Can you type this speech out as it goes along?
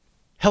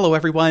Hello,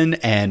 everyone,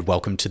 and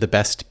welcome to the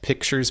Best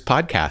Pictures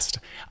podcast.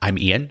 I'm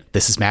Ian,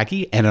 this is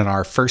Maggie, and in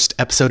our first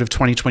episode of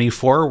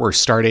 2024, we're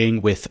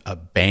starting with a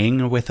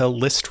bang with a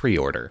list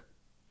reorder.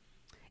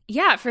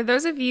 Yeah, for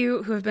those of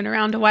you who have been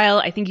around a while,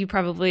 I think you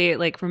probably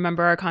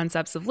remember our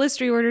concepts of list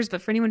reorders,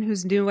 but for anyone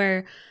who's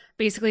newer,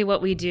 basically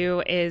what we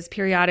do is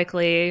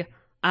periodically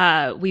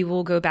we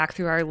will go back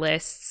through our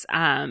lists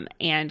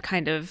and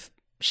kind of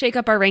shake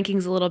up our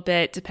rankings a little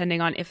bit,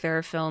 depending on if there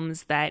are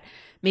films that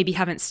maybe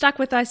haven't stuck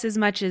with us as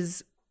much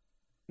as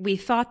we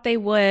thought they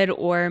would,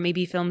 or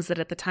maybe films that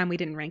at the time we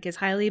didn't rank as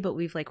highly, but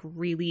we've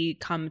really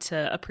come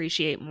to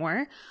appreciate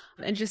more,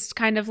 and just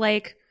kind of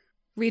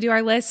redo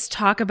our list,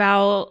 talk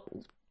about,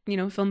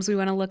 films we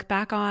want to look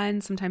back on,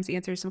 sometimes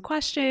answer some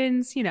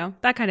questions,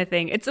 that kind of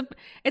thing. It's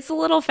a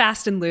little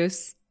fast and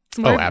loose. It's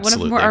more,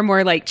 absolutely. One of our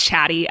more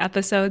chatty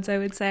episodes, I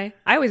would say.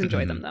 I always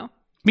enjoy them though.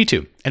 Me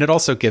too. And it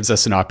also gives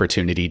us an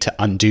opportunity to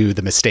undo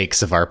the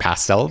mistakes of our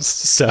past selves.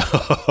 So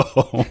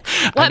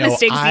what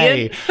mistakes,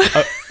 Ian?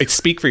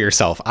 Speak for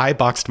yourself. I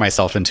boxed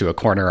myself into a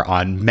corner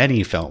on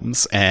many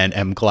films and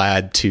am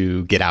glad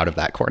to get out of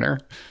that corner.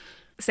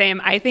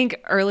 Same. I think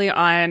early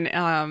on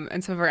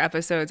in some of our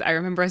episodes, I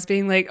remember us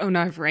being like, oh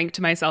no, I've ranked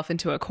myself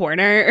into a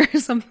corner or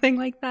something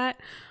like that.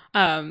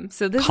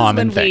 So this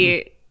Common is when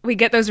thing. we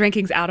get those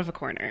rankings out of a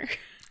corner.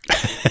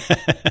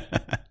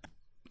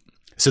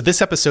 So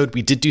this episode,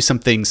 we did do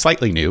something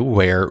slightly new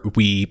where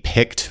we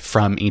picked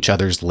from each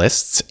other's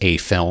lists a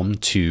film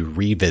to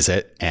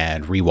revisit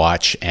and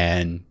rewatch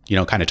and,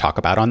 kind of talk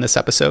about on this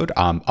episode.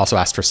 Also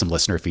asked for some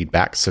listener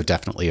feedback, so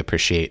definitely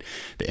appreciate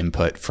the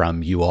input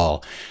from you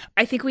all.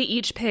 I think we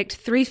each picked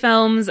 3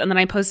 films, and then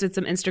I posted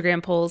some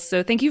Instagram polls.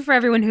 So thank you for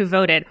everyone who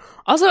voted.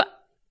 Also,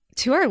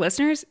 to our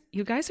listeners,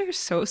 you guys are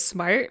so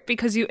smart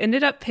because you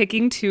ended up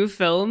picking 2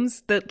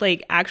 films that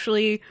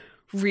actually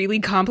really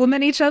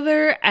complement each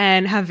other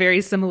and have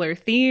very similar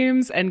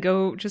themes and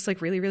go just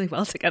really, really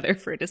well together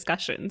for a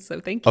discussion. So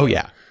thank you. Oh,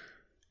 yeah.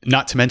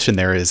 Not to mention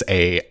there is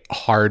a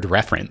hard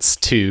reference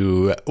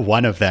to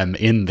one of them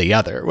in the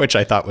other, which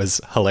I thought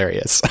was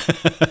hilarious.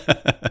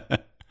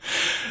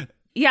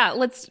 Yeah,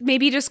 let's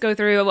maybe just go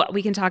through what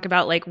we can talk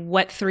about,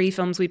 what 3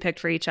 films we picked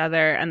for each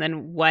other, and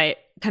then what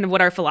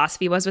our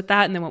philosophy was with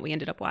that, and then what we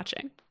ended up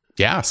watching.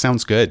 Yeah,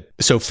 sounds good.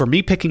 So for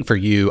me picking for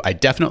you, I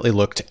definitely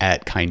looked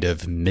at kind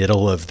of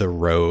middle of the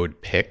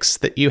road picks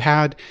that you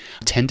had.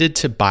 Tended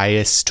to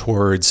bias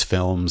towards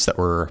films that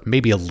were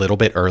maybe a little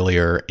bit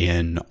earlier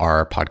in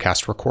our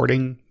podcast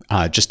recording,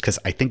 just because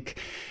I think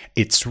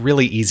it's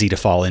really easy to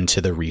fall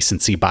into the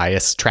recency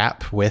bias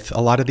trap with a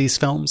lot of these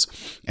films.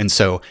 And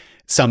so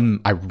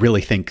some I really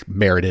think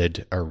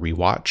merited a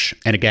rewatch.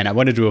 And again, I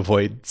wanted to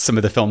avoid some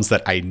of the films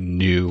that I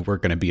knew were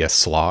going to be a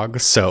slog.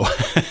 So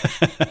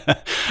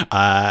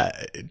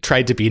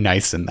tried to be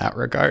nice in that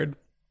regard.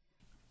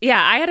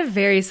 Yeah, I had a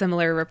very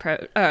similar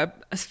approach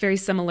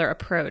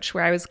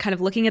where I was kind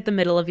of looking at the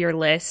middle of your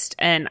list.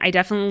 And I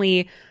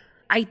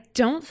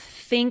don't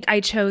think I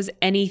chose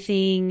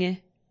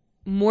anything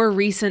more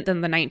recent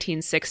than the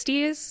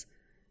 1960s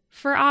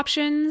for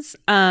options,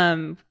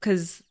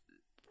 because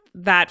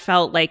that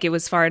felt like it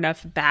was far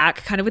enough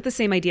back, kind of with the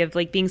same idea of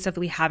being stuff that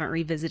we haven't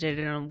revisited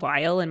in a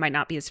while and might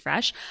not be as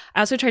fresh.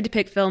 I also tried to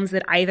pick films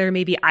that either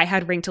maybe I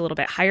had ranked a little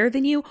bit higher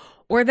than you,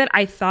 or that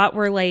I thought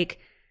were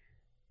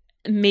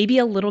maybe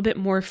a little bit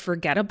more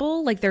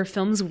forgettable. They're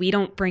films we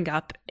don't bring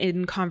up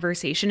in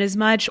conversation as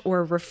much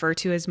or refer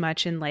to as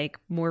much in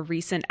more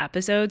recent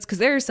episodes. Because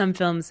there are some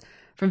films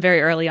from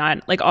very early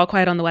on, All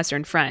Quiet on the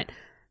Western Front,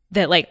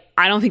 that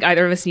I don't think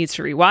either of us needs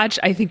to rewatch.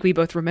 I think we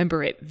both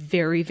remember it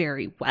very,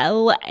 very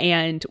well,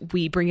 and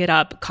we bring it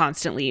up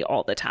constantly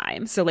all the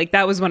time. So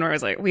that was one where I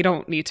was we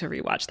don't need to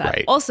rewatch that.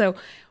 Right. Also,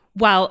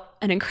 while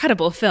an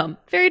incredible film,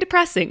 very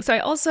depressing.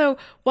 So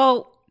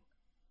while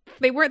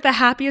they weren't the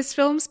happiest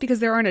films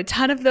because there aren't a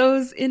ton of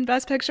those in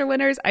Best Picture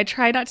winners, I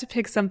try not to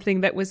pick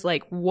something that was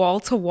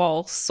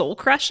wall-to-wall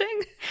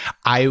soul-crushing.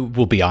 I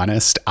will be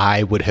honest,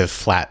 I would have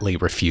flatly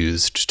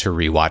refused to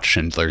rewatch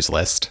Schindler's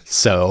List.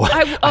 So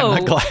I'm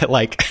not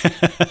glad,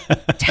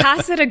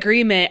 tacit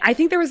agreement. I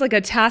think there was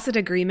a tacit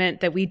agreement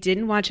that we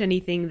didn't watch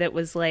anything that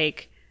was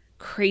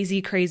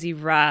crazy, crazy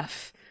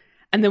rough.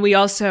 And then we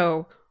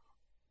also,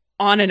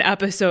 on an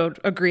episode,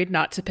 agreed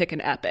not to pick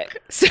an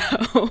epic.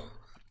 So...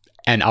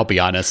 And I'll be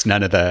honest,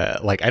 none of the,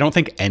 I don't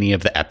think any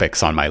of the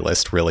epics on my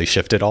list really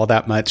shifted all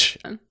that much.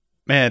 I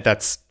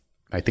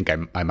think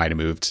I might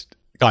have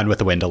gone with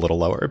the wind a little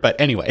lower, but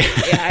anyway.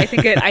 Yeah, I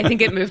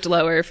think it moved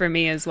lower for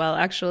me as well,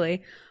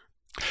 actually.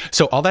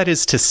 So all that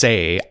is to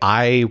say,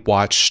 I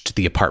watched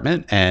The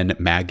Apartment and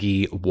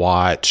Maggie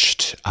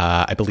watched,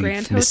 I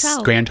believe,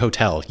 Grand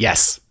Hotel.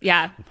 Yes.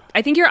 Yeah.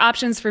 I think your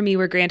options for me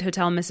were Grand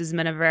Hotel, Mrs.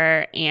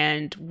 Miniver,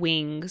 and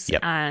Wings.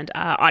 Yep. And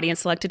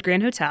audience selected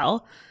Grand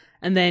Hotel.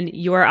 And then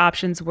your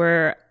options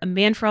were A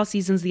Man for All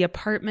Seasons, The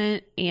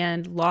Apartment,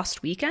 and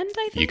Lost Weekend,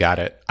 I think. You got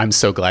it. I'm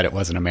so glad it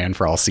wasn't A Man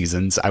for All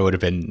Seasons. I would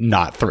have been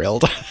not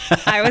thrilled.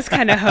 I was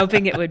kind of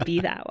hoping it would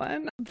be that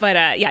one.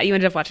 But yeah, you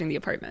ended up watching The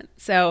Apartment.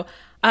 So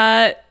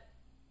how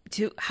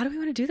do we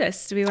want to do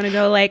this? Do we want to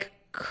go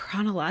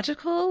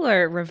chronological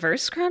or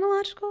reverse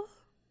chronological?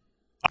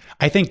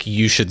 I think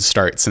you should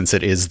start since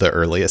it is the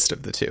earliest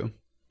of the two.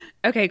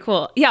 Okay,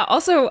 cool. Yeah,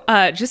 also,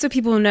 just so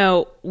people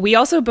know, we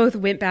also both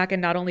went back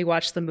and not only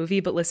watched the movie,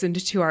 but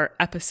listened to our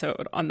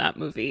episode on that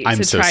movie I'm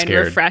to so try scared.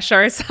 and refresh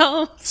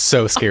ourselves.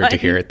 So scared to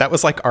hear it. That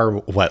was like our,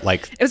 what,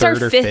 like It was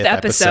third our or fifth fifth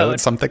episode.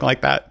 something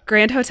like that?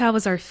 Grand Hotel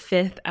was our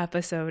 5th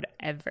episode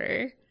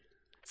ever.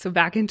 So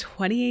back in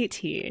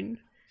 2018,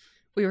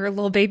 we were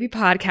little baby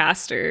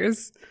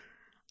podcasters.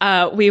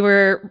 We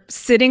were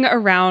sitting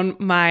around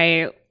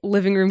my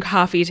living room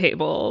coffee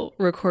table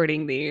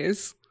recording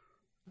these.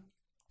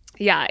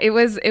 Yeah, it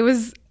was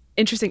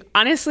interesting.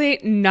 Honestly,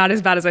 not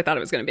as bad as I thought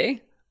it was going to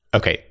be.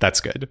 Okay, that's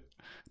good.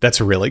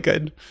 That's really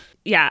good.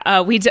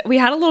 Yeah, we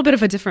had a little bit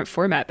of a different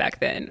format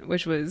back then,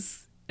 which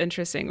was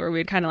interesting, where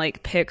we'd kind of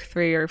like pick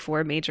 3 or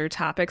 4 major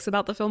topics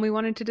about the film we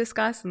wanted to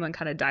discuss and then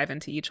kind of dive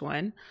into each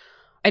one.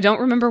 I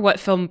don't remember what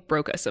film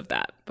broke us of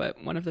that,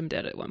 but one of them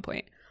did at one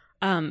point.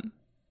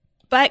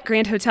 But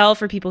Grand Hotel,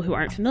 for people who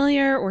aren't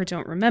familiar or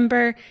don't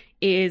remember,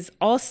 is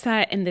all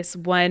set in this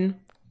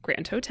one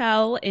Grand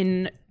Hotel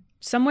in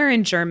somewhere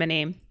in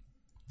Germany.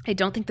 I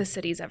don't think the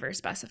city's ever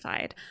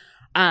specified.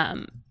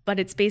 But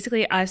it's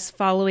basically us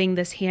following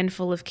this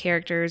handful of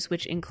characters,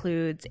 which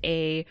includes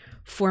a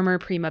former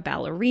prima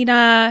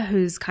ballerina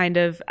who's kind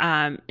of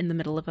in the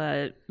middle of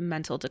a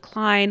mental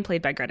decline,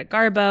 played by Greta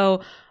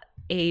Garbo,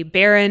 a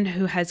baron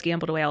who has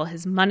gambled away all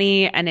his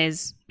money and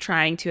is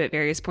trying to, at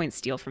various points,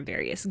 steal from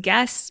various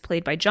guests,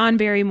 played by John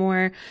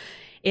Barrymore.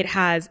 It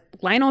has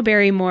Lionel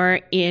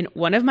Barrymore in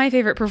one of my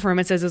favorite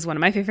performances as one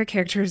of my favorite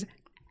characters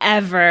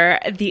ever,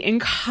 the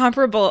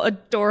incomparable,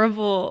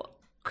 adorable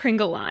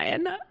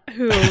Kringle-Lion,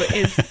 who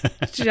is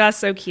just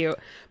so cute,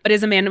 but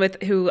is a man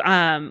who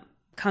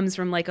comes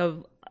from like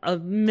a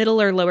middle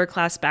or lower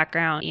class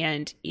background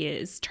and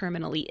is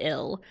terminally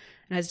ill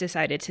and has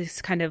decided to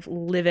kind of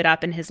live it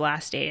up in his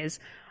last days.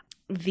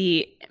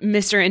 The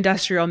Mr.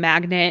 Industrial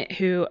Magnate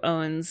who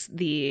owns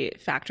the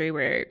factory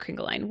where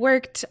Kringle-Lion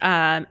worked,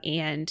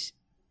 and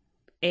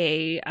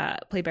played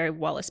by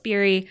Wallace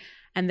Beery.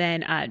 And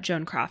then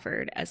Joan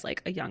Crawford as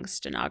like a young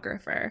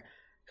stenographer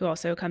who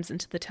also comes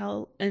into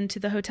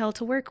the hotel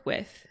to work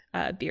with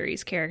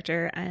Beery's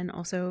character and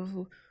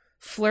also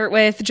flirt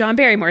with John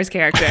Barrymore's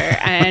character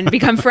and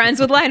become friends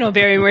with Lionel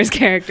Barrymore's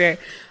character.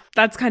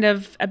 That's kind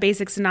of a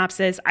basic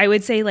synopsis. I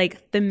would say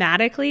like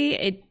thematically,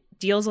 it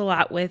deals a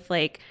lot with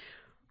like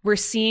we're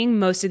seeing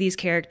most of these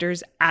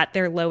characters at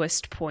their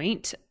lowest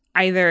point,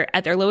 either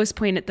at their lowest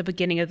point at the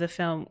beginning of the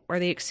film or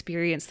they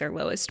experience their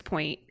lowest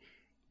point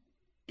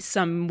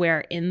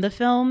somewhere in the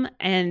film.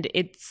 And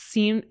it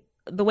seemed,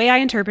 the way I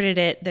interpreted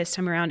it this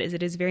time around is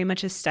it is very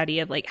much a study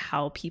of like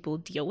how people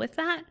deal with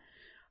that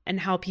and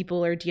how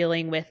people are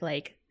dealing with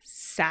like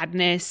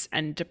sadness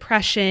and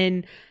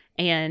depression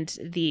and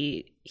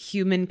the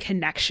human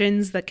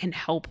connections that can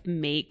help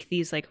make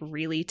these like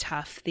really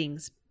tough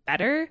things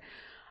better.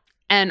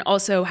 And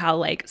also how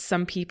like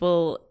some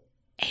people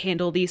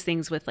handle these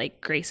things with like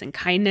grace and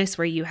kindness,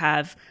 where you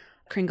have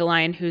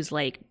Kringle-Lion who's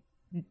like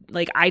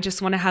I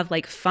just want to have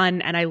like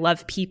fun and I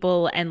love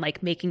people and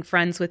like making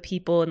friends with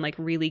people and like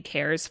really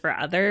cares for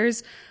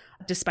others,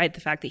 despite the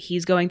fact that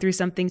he's going through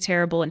something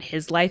terrible and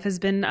his life has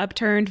been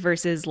upturned,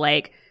 versus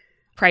like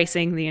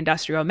Pricing, the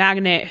industrial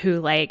magnate,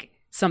 who like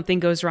something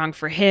goes wrong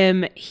for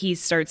him. He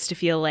starts to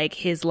feel like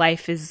his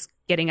life is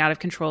getting out of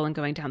control and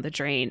going down the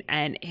drain.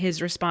 And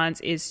his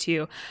response is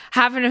to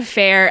have an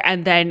affair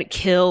and then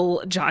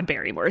kill John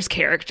Barrymore's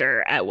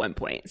character at one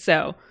point.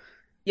 So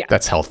yeah.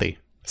 That's healthy.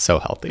 So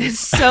healthy.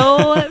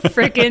 So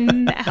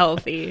freaking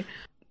healthy.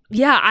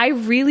 Yeah, I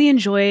really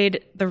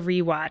enjoyed the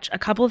rewatch. A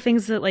couple of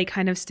things that like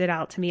kind of stood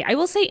out to me. I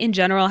will say in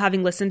general,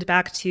 having listened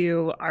back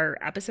to our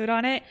episode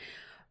on it,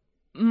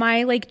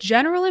 my like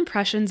general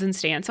impressions and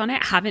stance on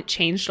it haven't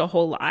changed a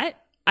whole lot.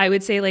 I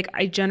would say like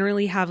I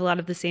generally have a lot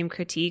of the same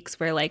critiques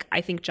where like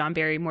I think John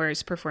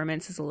Barrymore's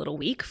performance is a little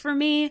weak for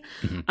me.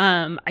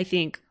 Mm-hmm. I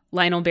think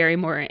Lionel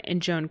Barrymore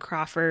and Joan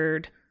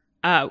Crawford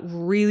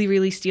really,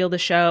 really steal the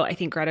show. I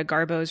think Greta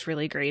Garbo is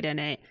really great in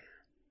it.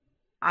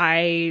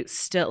 I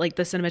still like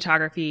the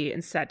cinematography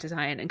and set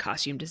design and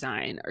costume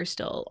design are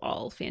still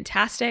all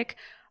fantastic.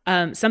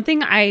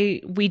 Something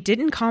we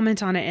didn't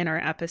comment on it in our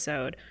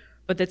episode,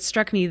 but that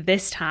struck me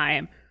this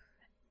time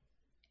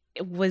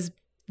was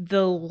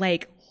the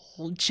like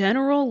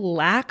general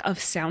lack of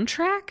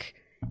soundtrack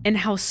and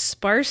how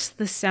sparse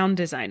the sound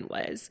design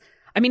was.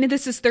 I mean,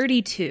 this is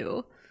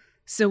 32,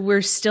 so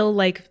we're still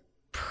like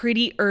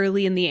pretty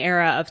early in the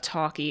era of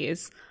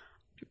talkies.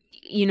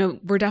 You know,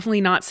 we're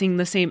definitely not seeing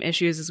the same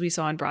issues as we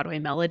saw in Broadway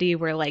Melody,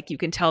 where like you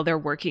can tell they're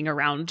working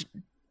around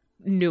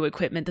new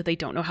equipment that they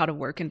don't know how to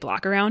work and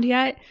block around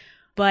yet.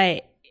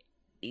 But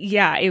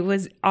yeah, it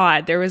was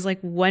odd. There was like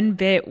one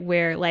bit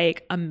where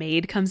like a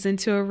maid comes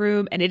into a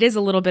room, and it is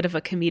a little bit of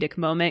a comedic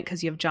moment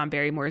because you have John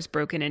Barrymore's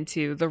broken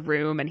into the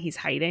room and he's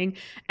hiding,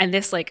 and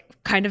this like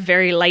kind of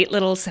very light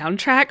little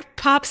soundtrack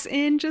pops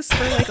in just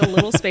for like a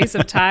little space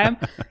of time.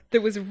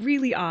 That was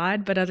really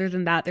odd, but other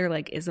than that, there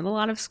like isn't a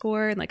lot of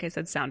score, and like I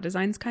said, sound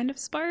design's kind of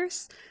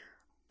sparse.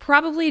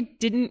 probably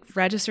didn't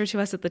register to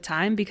us at the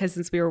time because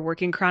since we were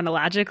working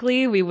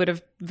chronologically, we would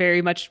have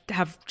very much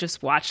have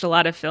just watched a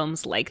lot of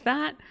films like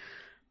that.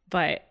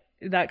 But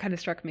that kind of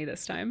struck me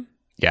this time.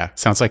 Yeah,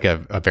 sounds like a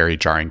very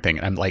jarring thing.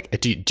 And I'm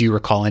like, do you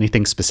recall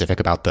anything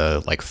specific about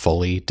the like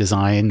Foley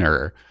design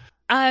or?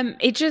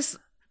 It just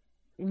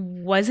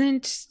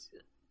wasn't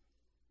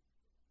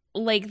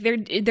like there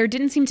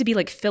didn't seem to be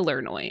like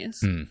filler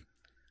noise.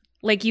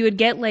 Like you would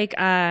get like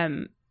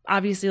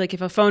obviously like if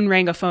a phone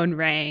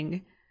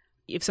rang.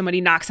 If somebody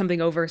knocks something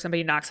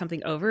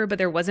over, but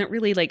there wasn't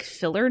really like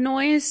filler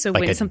noise. So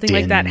like when something din.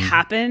 Like that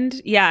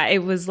happened, yeah,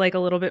 it was like a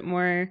little bit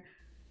more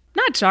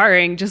not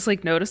jarring, just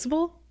like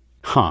noticeable.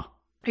 Huh.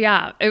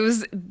 Yeah, it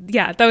was.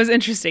 Yeah, that was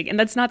interesting. And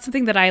that's not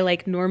something that I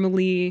like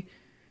normally,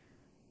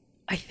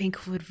 I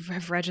think would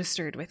have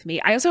registered with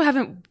me. I also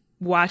haven't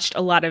watched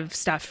a lot of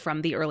stuff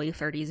from the early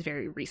 30s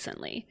very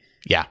recently.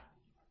 Yeah.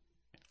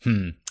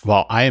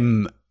 Well,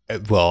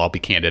 I'll be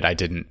candid.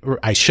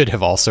 I should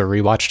have also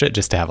rewatched it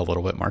just to have a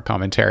little bit more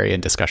commentary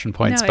and discussion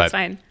points, but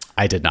fine.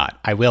 I did not.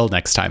 I will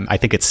next time. I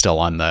think it's still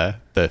on the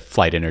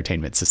flight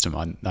entertainment system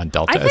on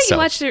Delta. I thought you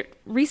watched it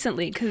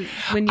recently because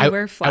when you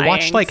were flying. I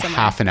watched like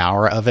half an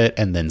hour of it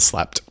and then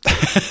slept.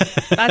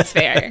 That's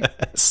fair.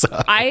 So.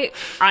 I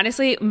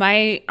honestly,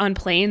 on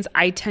planes,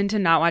 I tend to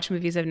not watch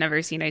movies I've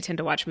never seen. I tend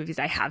to watch movies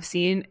I have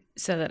seen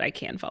so that I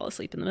can fall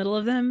asleep in the middle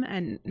of them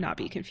and not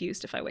be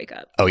confused if I wake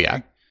up. Oh, yeah.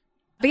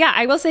 But yeah,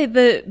 I will say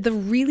the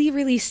really,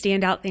 really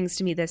standout things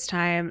to me this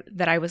time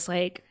that I was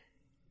like,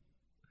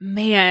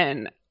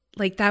 man,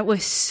 like that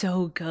was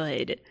so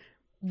good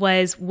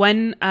was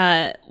one,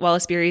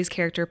 Wallace Beery's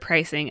character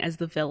Pricing as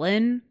the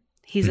villain.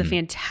 He's a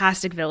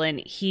fantastic villain.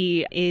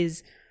 He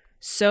is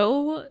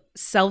so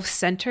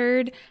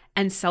self-centered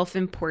and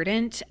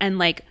self-important and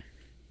like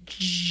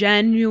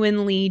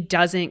genuinely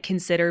doesn't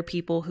consider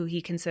people who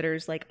he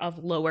considers like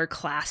of lower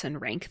class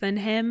and rank than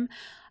him.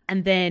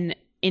 And then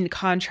in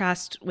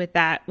contrast with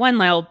that, one,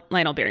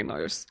 Lionel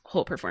Barrymore's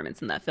whole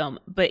performance in that film,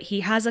 but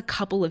he has a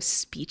couple of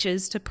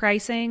speeches to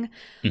Pricing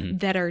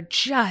that are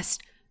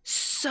just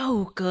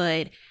so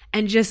good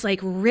and just like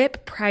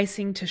rip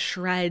Pricing to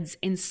shreds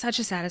in such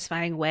a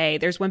satisfying way.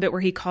 There's one bit where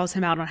he calls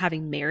him out on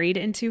having married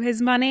into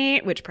his money,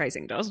 which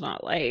Pricing does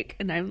not like.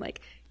 And I'm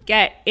like,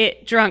 get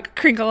it drunk,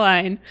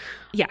 Crinkleline.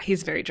 Yeah,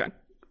 he's very drunk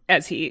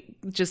as he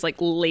just like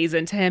lays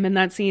into him in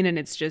that scene. And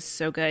it's just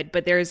so good.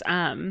 But there's,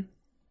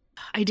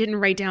 I didn't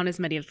write down as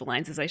many of the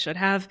lines as I should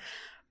have,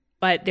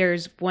 but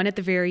there's one at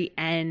the very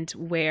end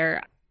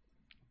where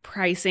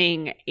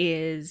Pricing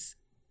is,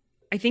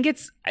 I think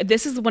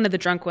this is one of the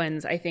drunk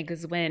ones, I think,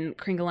 is when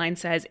Kringeline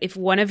says, if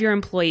one of your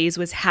employees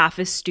was half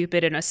as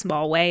stupid in a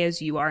small way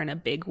as you are in a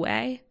big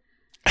way,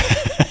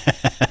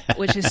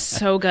 which is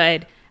so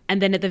good.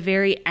 And then at the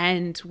very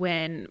end,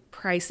 when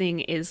Pricing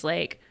is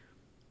like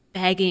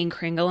begging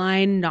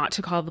Kringeline not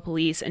to call the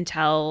police and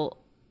tell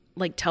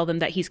them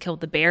that he's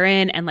killed the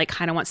Baron and like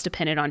kind of wants to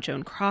pin it on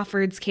Joan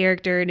Crawford's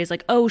character and is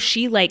like, oh,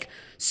 she like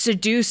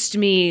seduced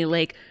me.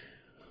 Like,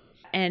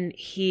 and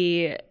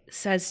he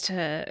says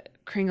to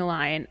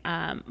Kringeline,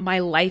 my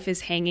life is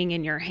hanging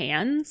in your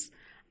hands.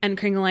 And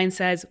Kringeline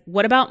says,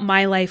 what about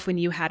my life when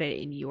you had it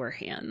in your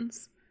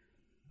hands?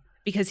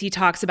 Because he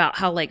talks about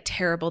how like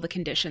terrible the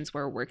conditions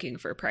were working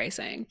for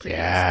Pricing.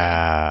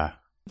 Yeah.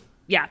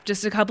 Yeah.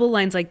 Just a couple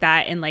lines like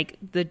that. And like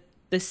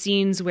the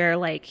scenes where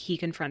like he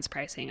confronts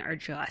Pricing are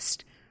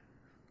just,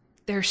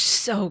 they're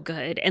so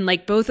good. And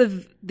like both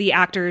of the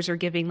actors are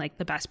giving like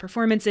the best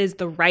performances.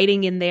 The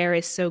writing in there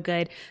is so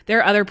good. There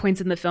are other points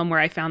in the film where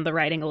I found the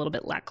writing a little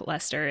bit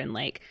lackluster and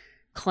like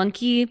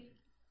clunky.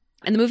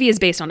 And the movie is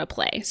based on a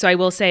play. So I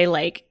will say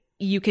like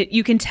you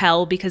can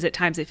tell because at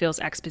times it feels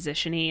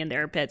exposition-y and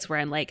there are bits where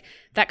I'm like,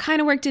 that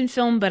kind of worked in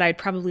film, but I'd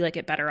probably like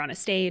it better on a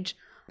stage.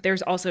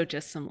 There's also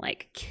just some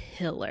like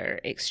killer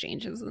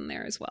exchanges in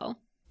there as well.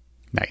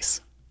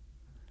 Nice.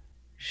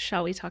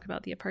 Shall we talk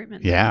about The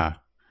Apartment? Yeah.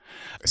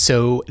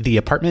 So The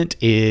Apartment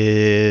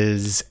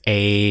is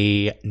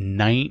a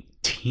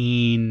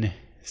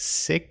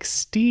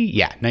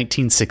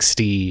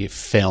 1960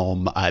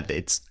 film.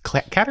 It's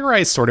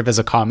categorized sort of as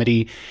a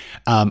comedy.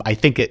 I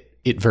think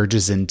it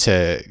verges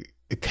into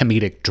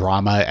comedic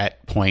drama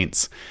at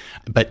points,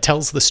 but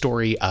tells the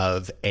story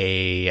of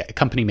a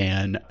company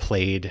man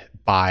played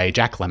by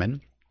Jack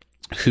Lemmon,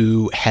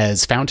 who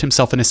has found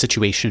himself in a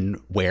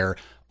situation where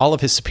all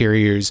of his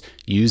superiors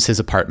use his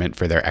apartment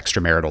for their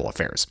extramarital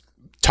affairs.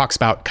 Talks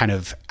about kind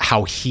of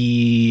how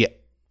he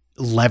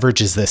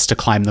leverages this to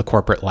climb the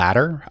corporate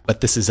ladder,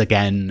 but this is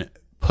again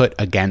put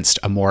against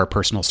a more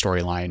personal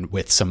storyline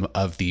with some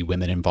of the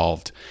women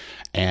involved,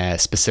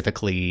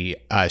 specifically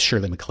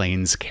Shirley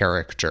MacLaine's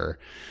character,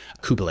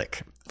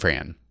 Kubelik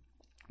Fran,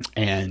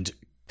 and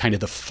kind of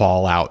the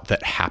fallout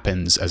that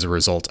happens as a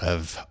result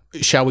of,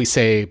 shall we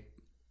say,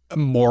 a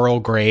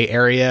moral gray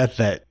area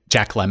that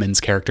Jack Lemmon's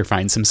character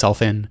finds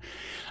himself in.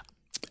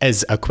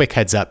 As a quick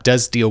heads up,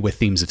 does deal with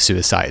themes of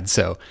suicide.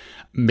 So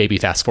maybe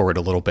fast forward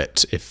a little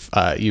bit if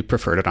you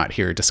prefer to not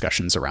hear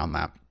discussions around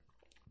that.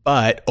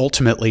 But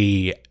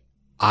ultimately,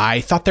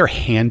 I thought their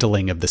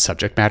handling of the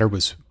subject matter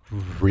was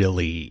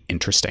really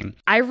interesting.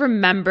 I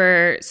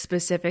remember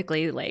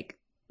specifically like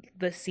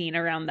the scene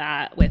around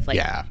that with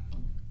like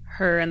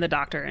her and the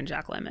doctor and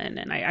Jack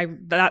Lemmon,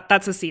 and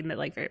that's a scene that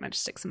like very much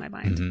sticks in my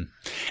mind.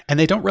 Mm-hmm. And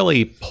they don't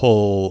really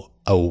pull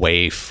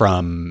away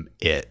from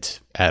it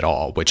at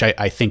all, which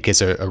I think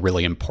is a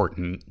really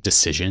important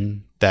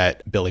decision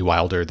that Billy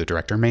Wilder, the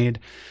director, made.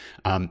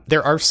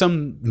 There are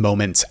some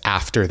moments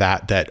after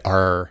that that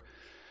are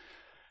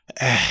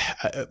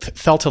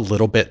felt a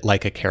little bit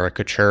like a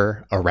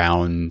caricature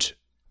around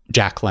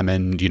Jack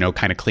Lemmon, you know,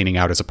 kind of cleaning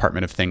out his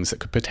apartment of things that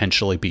could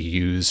potentially be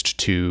used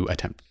to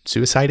attempt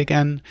suicide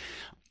again.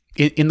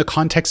 In the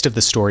context of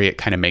the story, it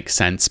kind of makes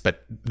sense,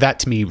 but that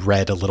to me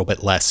read a little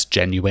bit less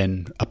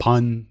genuine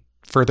upon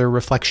further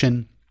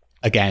reflection.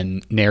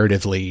 Again,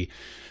 narratively,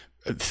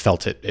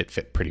 felt it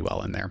fit pretty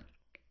well in there.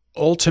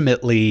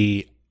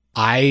 Ultimately,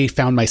 I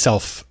found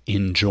myself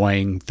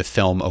enjoying the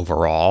film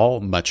overall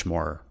much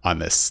more on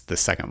the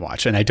second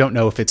watch. And I don't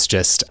know if it's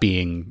just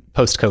being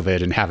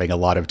post-COVID and having a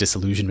lot of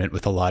disillusionment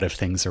with a lot of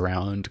things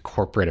around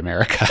corporate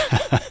America.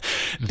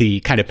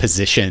 The kind of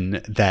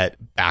position that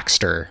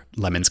Baxter,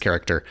 Lemon's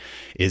character,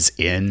 is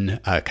in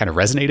kind of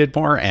resonated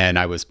more. And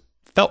I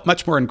felt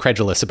much more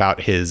incredulous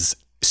about his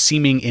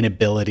seeming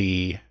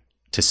inability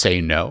to say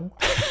no.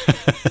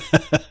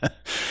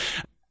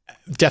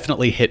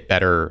 Definitely hit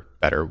better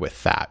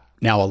with that.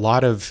 Now, a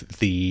lot of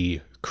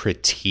the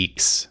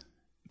critiques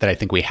that I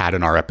think we had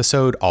in our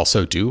episode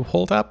also do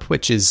hold up,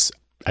 which is,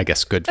 I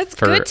guess, good for us.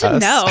 That's good to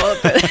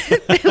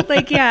know.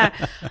 Like,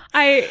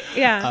 I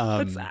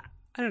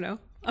don't know.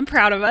 I'm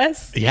proud of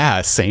us.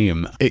 Yeah,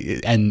 same.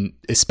 And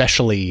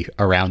especially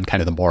around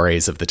kind of the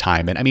mores of the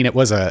time. And I mean, it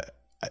was a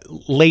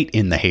late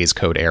in the Hays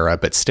Code era,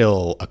 but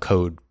still a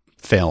code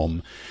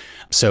film.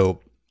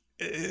 So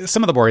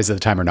some of the mores of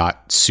the time are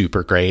not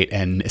super great.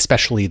 And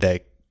especially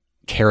the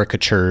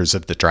caricatures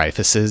of the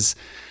Dreyfuses.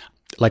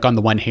 Like on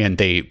the one hand,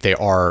 they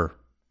are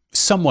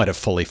somewhat of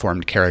fully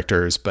formed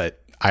characters,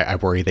 but I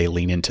worry they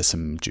lean into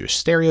some Jewish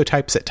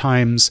stereotypes at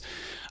times.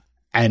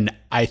 And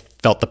I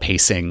felt the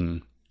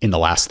pacing in the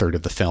last third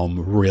of the film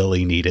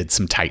really needed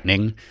some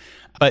tightening.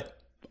 But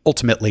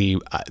ultimately,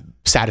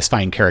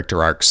 satisfying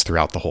character arcs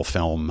throughout the whole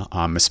film,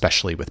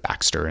 especially with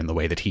Baxter and the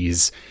way that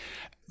he's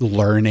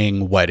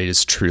learning what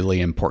is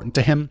truly important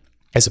to him,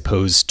 as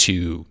opposed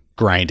to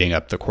grinding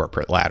up the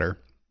corporate ladder.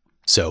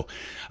 So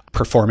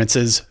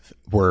performances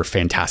were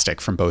fantastic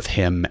from both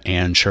him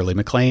and Shirley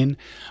MacLaine.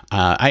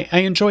 I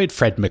enjoyed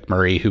Fred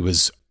McMurray,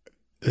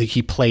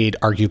 he played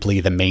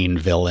arguably the main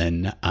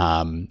villain,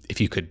 if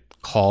you could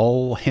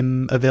call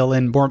him a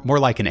villain, more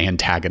like an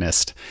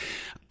antagonist.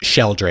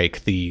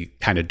 Sheldrake, the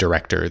kind of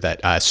director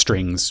that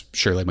strings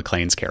Shirley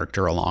MacLaine's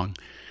character along.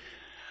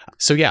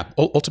 So yeah,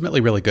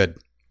 ultimately really good.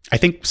 I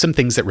think some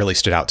things that really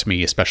stood out to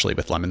me, especially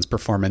with Lemon's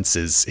performance,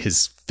 is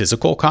his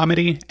physical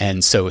comedy.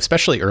 And so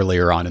especially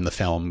earlier on in the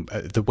film,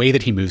 the way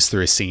that he moves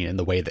through a scene and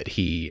the way that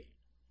he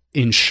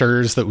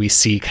ensures that we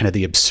see kind of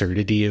the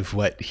absurdity of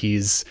what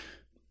he's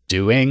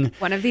doing.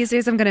 One of these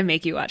days, I'm going to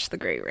make you watch The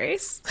Great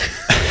Race.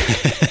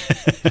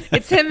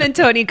 It's him and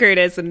Tony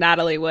Curtis and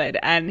Natalie Wood.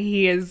 And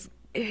his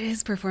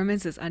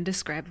performance is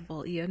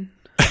undescribable, Ian.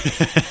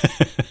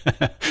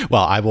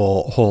 Well, I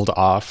will hold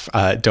off.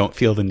 Don't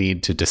feel the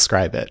need to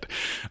describe it.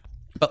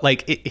 But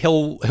like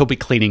he'll be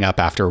cleaning up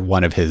after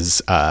one of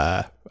his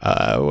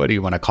what do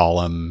you want to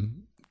call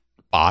him?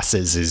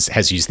 Bosses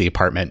has used the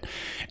apartment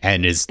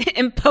and is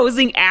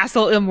imposing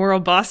asshole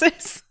immoral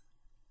bosses.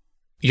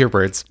 Your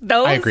words.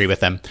 Those? I agree with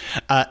them.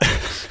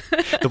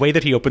 The way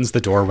that he opens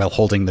the door while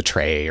holding the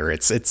tray, or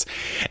it's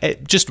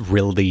just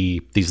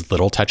really these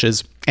little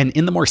touches. And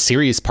in the more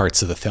serious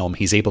parts of the film,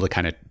 he's able to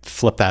kind of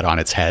flip that on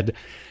its head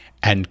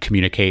and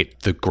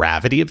communicate the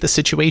gravity of the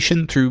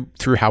situation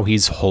through how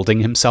he's holding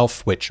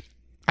himself, which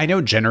I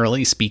know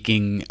generally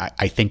speaking,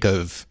 I think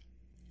of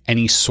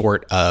any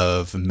sort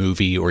of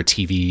movie or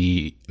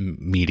TV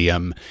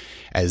medium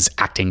as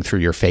acting through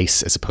your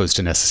face as opposed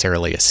to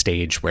necessarily a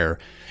stage where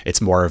it's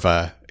more of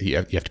you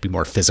have to be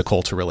more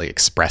physical to really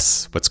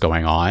express what's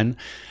going on.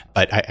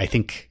 But I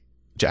think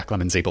Jack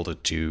Lemmon's able to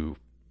do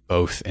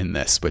both in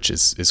this, which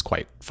is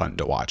quite fun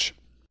to watch.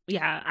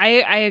 Yeah,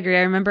 I agree.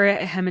 I remember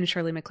him and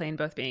Shirley MacLaine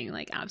both being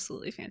like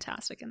absolutely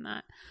fantastic in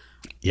that.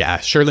 Yeah,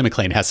 Shirley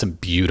MacLaine has some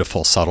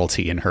beautiful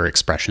subtlety in her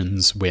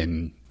expressions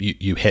when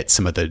you hit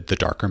some of the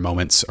darker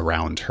moments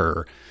around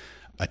her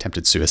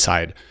attempted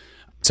suicide.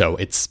 So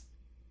it's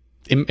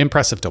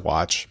impressive to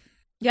watch.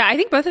 Yeah, I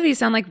think both of these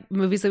sound like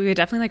movies that we would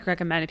definitely like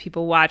recommend if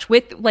people watch,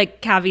 with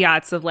like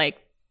caveats of like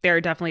there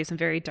are definitely some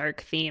very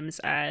dark themes.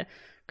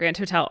 Grand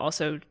Hotel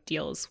also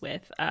deals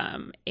with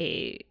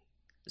a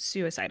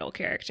suicidal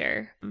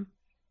character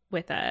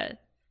with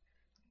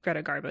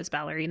Greta Garbo's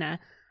ballerina.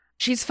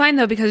 She's fine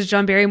though because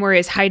John Barrymore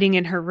is hiding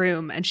in her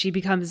room and she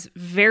becomes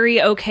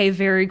very okay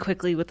very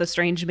quickly with a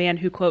strange man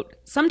who, quote,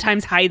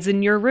 sometimes hides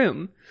in your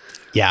room.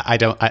 Yeah,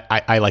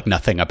 I like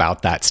nothing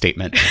about that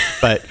statement,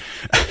 but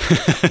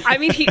I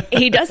mean,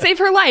 he does save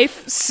her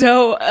life.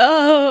 So,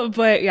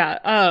 but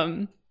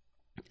yeah,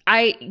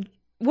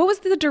 What was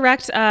the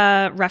direct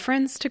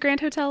reference to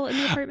Grand Hotel in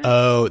the apartment?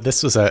 Oh,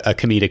 this was a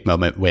comedic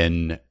moment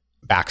when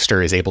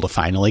Baxter is able to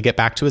finally get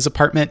back to his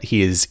apartment.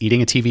 He is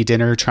eating a TV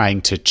dinner,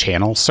 trying to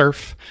channel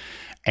surf,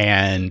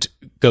 and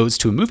goes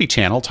to a movie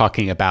channel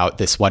talking about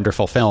this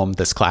wonderful film,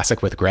 this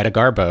classic with Greta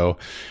Garbo.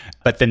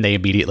 But then they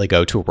immediately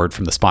go to a word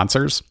from the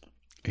sponsors.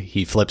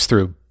 He flips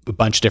through a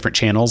bunch of different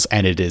channels,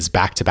 and it is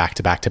back to back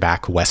to back to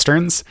back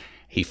Westerns.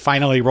 He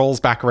finally rolls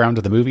back around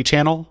to the movie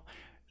channel,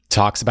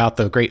 talks about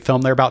the great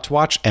film they're about to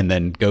watch, and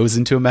then goes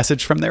into a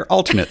message from their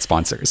alternate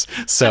sponsors.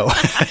 So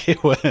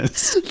it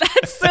was...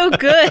 That's so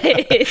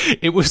good.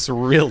 It was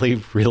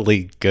really,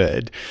 really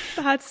good.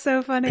 That's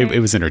so funny. It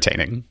was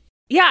entertaining.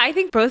 Yeah, I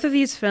think both of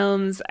these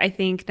films, I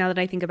think now that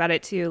I think about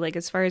it too, like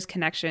as far as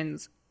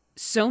connections,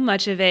 so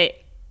much of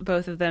it,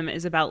 both of them,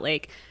 is about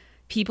like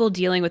people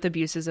dealing with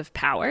abuses of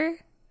power.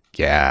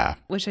 Yeah.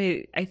 Which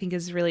I think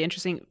is really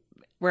interesting.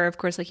 Where, of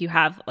course, like you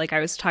have, like I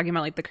was talking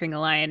about, like the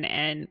Kringeline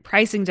and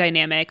pricing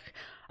dynamic,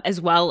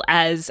 as well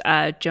as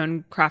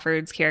Joan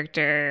Crawford's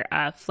character,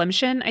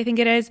 Flemschen, I think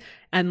it is.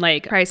 And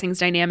like pricing's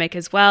dynamic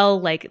as well.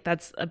 Like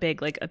that's a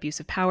big like abuse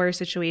of power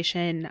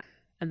situation.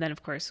 And then,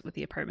 of course, with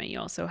the apartment, you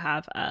also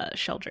have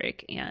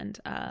Sheldrake and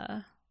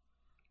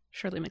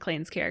Shirley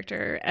MacLaine's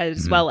character,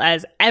 as well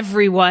as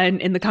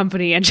everyone in the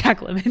company and Jack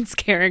Lemmon's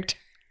character.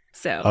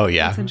 So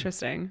that's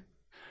interesting.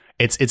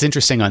 It's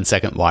interesting on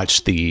second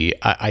watch.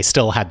 I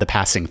still had the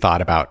passing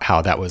thought about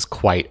how that was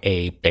quite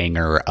a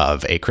banger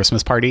of a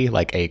Christmas party,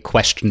 like a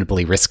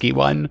questionably risky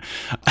one.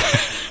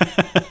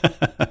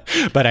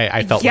 But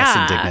I felt less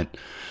indignant.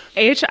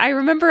 I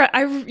remember,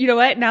 you know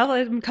what, now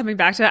that I'm coming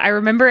back to it, I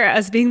remember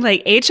us being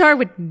like, HR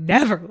would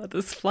never let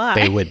this fly.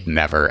 They would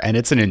never. And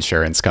it's an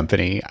insurance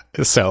company.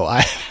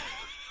 So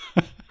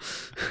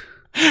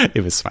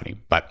it was funny,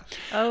 but.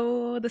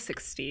 Oh, the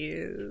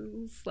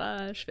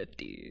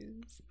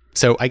 60s/50s.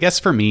 So I guess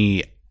for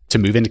me, to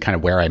move into kind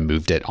of where I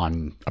moved it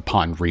on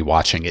upon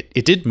rewatching it,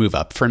 it did move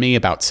up for me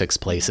about 6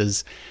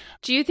 places.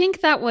 Do you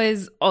think that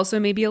was also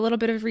maybe a little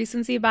bit of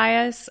recency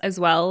bias, as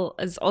well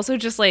as also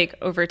just like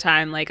over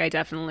time? Like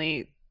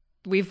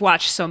we've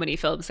watched so many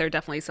films. There are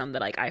definitely some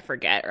that like I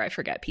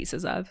forget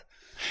pieces of.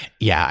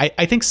 Yeah,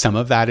 I think some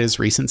of that is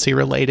recency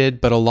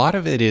related, but a lot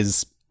of it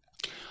is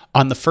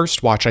on the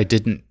first watch, I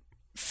didn't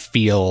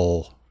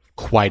feel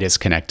quite as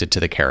connected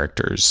to the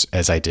characters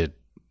as I did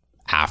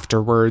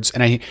afterwards.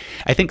 And I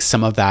think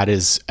some of that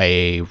is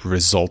a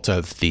result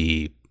of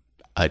the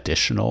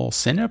additional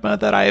cinema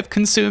that I have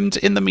consumed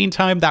in the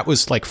meantime. That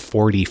was like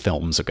 40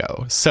 films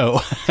ago. So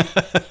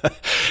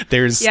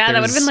there's that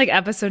would have been like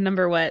episode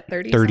number what,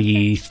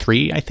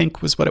 33 I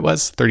think was what it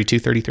was. 32,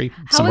 33.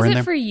 How was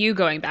it for you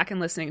going back and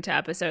listening to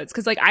episodes?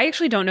 Because like I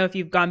actually don't know if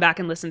you've gone back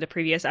and listened to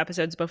previous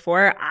episodes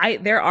before.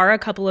 There are a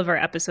couple of our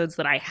episodes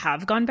that I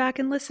have gone back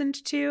and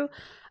listened to.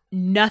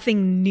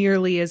 Nothing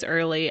nearly as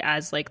early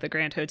as like the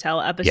Grand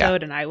Hotel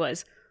episode. And I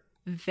was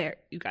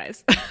you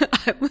guys,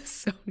 I was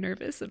so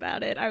nervous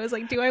about it. I was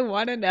like, do I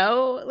want to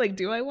know? Like,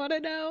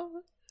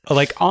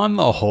 on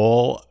the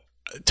whole,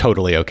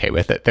 totally okay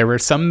with it. There were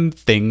some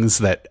things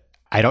that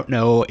I don't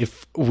know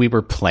if we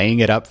were playing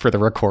it up for the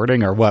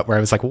recording or what, where I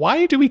was like,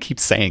 why do we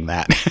keep saying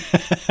that?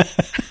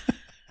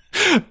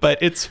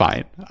 But it's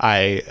fine.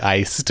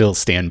 I still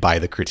stand by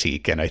the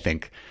critique. And I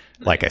think,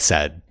 like I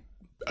said,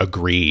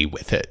 agree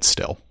with it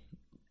still.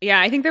 Yeah,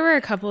 I think there were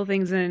a couple of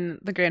things in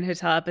the Grand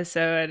Hotel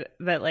episode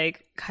that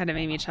like kind of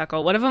made me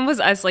chuckle. One of them was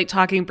us like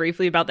talking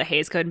briefly about the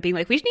Hays Code and being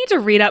like, we need to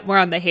read up more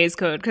on the Hays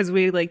Code because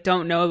we like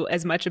don't know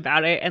as much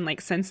about it. And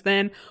like since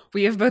then,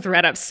 we have both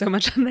read up so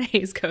much on the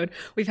Hays Code.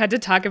 We've had to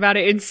talk about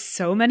it in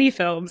so many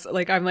films.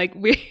 Like I'm like,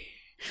 we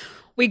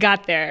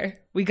got there.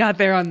 We got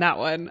there on that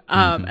one.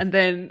 And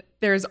then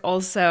there's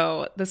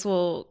also, this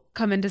will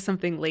come into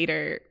something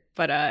later,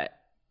 but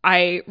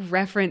I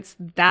referenced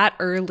that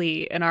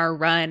early in our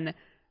run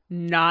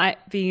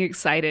not being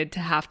excited to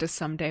have to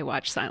someday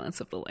watch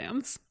Silence of the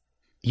Lambs.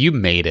 You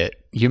made it.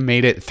 You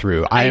made it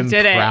through. I am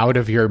proud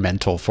of your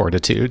mental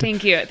fortitude.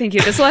 Thank you.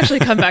 This will actually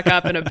come back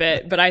up in a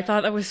bit, but I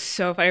thought that was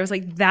so funny. I was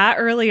like, that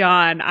early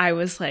on, I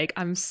was like,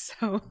 I'm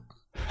so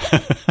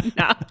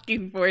not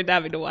looking forward to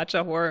having to watch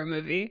a horror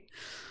movie.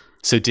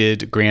 So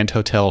did Grand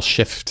Hotel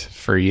shift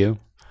for you?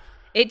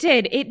 It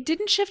did. It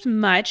didn't shift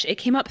much. It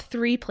came up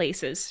 3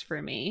 places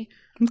for me.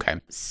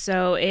 Okay.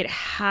 So it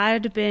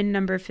had been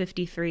number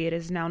 53. It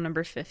is now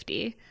number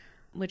 50,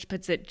 which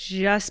puts it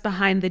just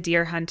behind The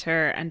Deer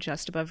Hunter and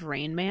just above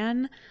Rain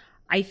Man.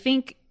 I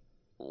think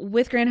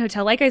with Grand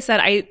Hotel, like I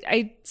said,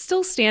 I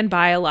still stand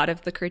by a lot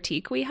of the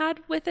critique we had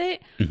with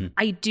it. Mm-hmm.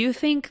 I do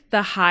think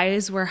the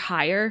highs were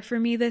higher for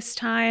me this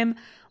time.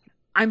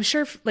 I'm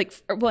sure,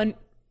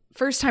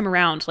 first time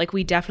around, like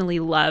we definitely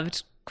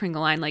loved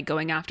Kringeline, like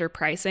going after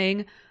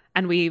pricing,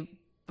 and we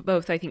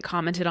both, I think,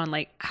 commented on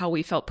like how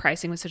we felt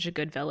pricing was such a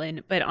good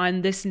villain. But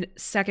on this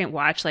second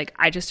watch, like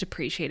I just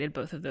appreciated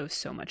both of those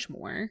so much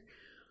more.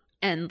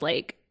 And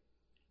like,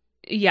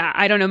 yeah,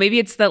 I don't know. Maybe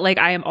it's that like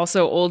I am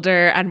also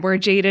older and more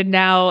jaded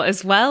now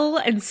as well.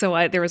 And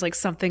so there was like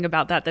something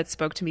about that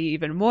spoke to me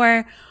even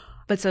more.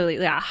 But so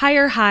yeah,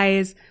 higher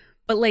highs.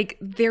 But like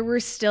there were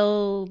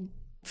still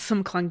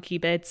some clunky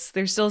bits.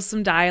 There's still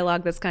some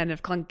dialogue that's kind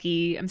of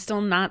clunky. I'm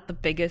still not the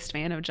biggest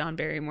fan of John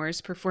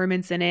Barrymore's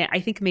performance in it. I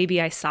think maybe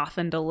I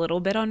softened a little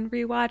bit on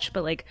rewatch,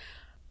 but like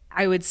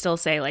I would still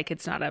say like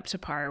it's not up to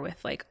par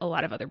with like a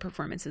lot of other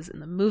performances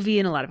in the movie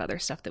and a lot of other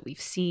stuff that we've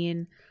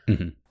seen.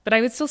 Mm-hmm. But I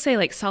would still say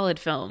like solid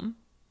film.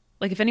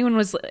 Like if anyone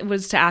was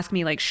to ask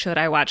me like should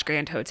I watch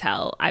Grand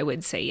Hotel, I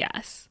would say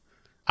yes.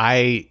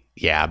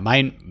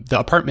 The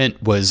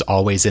Apartment was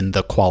always in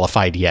the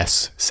qualified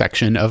yes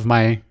section of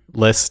my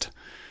list.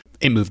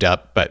 It moved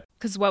up, but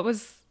because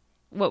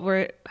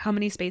how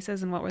many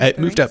spaces and what were it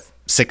moved up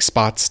 6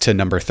 spots to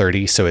number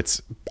 30, so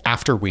it's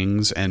after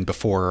Wings and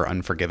before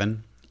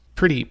Unforgiven.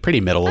 Pretty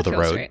middle of the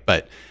road, right.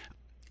 But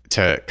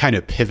to kind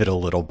of pivot a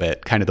little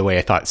bit, kind of the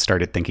way I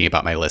started thinking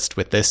about my list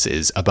with this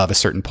is above a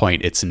certain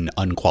point, it's an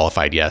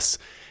unqualified yes.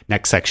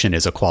 Next section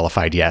is a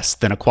qualified yes,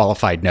 then a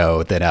qualified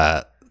no,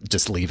 then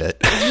just leave it.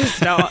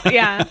 Just no.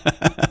 Yeah.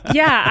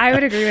 Yeah, I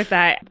would agree with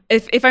that.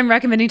 If I'm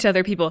recommending to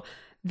other people,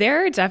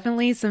 there are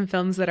definitely some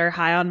films that are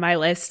high on my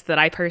list that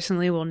I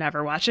personally will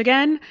never watch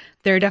again.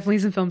 There are definitely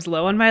some films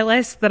low on my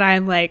list that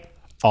I'm like,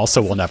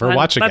 also will never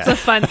watch again. That's a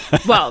fun,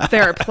 well,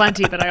 there are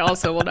plenty that I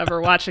also will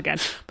never watch again.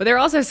 But there are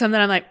also some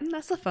that I'm like,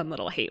 that's a fun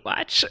little hate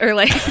watch. Or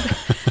like,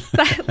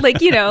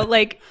 like, you know,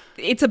 like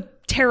it's a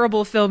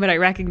terrible film and I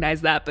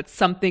recognize that, but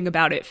something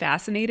about it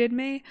fascinated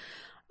me.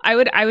 I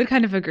would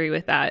kind of agree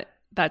with that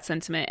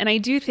sentiment. And I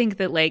do think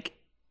that like,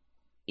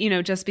 you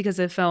know, just because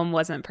a film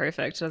wasn't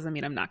perfect doesn't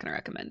mean I'm not going to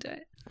recommend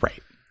it.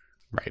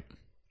 Right.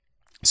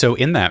 So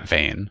in that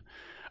vein,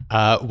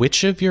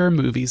 which of your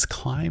movies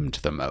climbed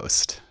the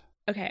most?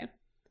 Okay.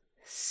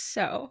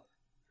 So,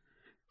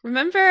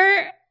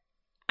 remember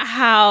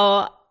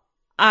how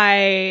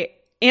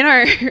in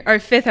our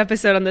 5th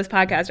episode on this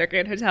podcast, our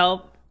Grand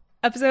Hotel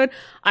episode,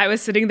 I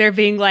was sitting there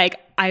being like,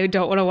 I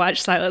don't want to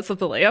watch Silence of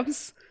the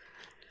Lambs.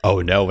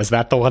 Oh no, was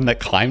that the one that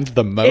climbed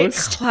the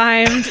most? It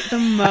climbed the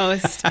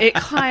most. It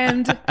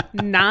climbed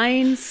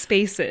 9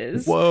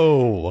 spaces.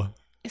 Whoa.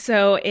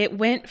 So it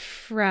went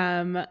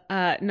from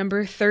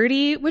number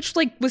 30, which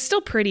like was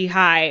still pretty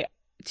high,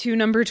 to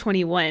number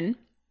 21,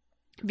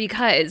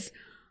 because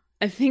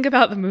I think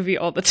about the movie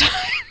all the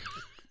time.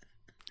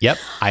 Yep,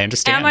 I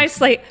understand.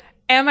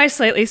 Am I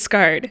slightly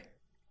scarred?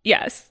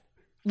 Yes.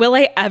 Will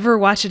I ever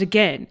watch it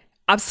again?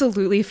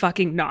 Absolutely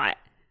fucking not.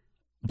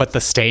 But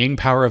the staying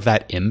power of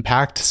that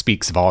impact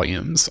speaks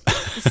volumes.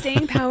 The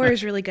staying power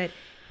is really good.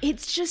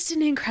 It's just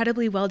an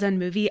incredibly well done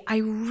movie. I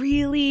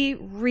really,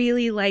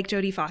 really like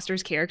Jodie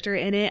Foster's character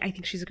in it. I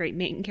think she's a great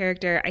main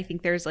character. I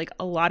think there's like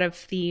a lot of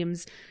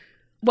themes.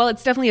 Well,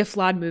 it's definitely a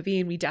flawed movie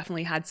and we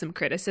definitely had some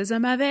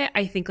criticism of it.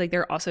 I think like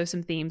there are also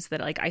some themes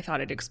that like I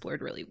thought it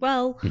explored really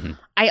well. Mm-hmm.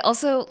 I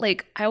also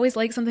like, I always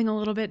like something a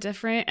little bit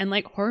different, and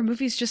like horror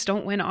movies just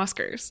don't win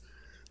Oscars.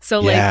 So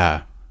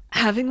like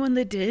having one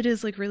that did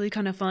is like really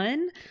kind of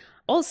fun.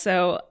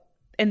 Also,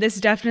 and this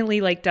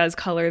definitely like does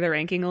color the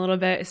ranking a little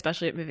bit,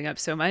 especially at moving up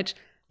so much,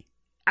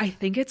 I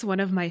think it's one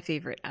of my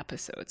favorite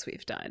episodes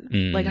we've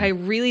done. Like I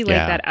really like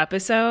that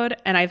episode,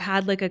 and I've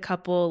had like a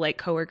couple like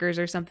coworkers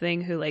or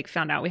something who like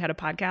found out we had a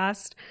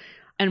podcast,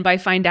 and by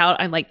find out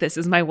I'm like, this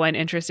is my one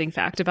interesting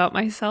fact about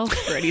myself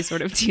for any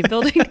sort of team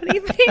building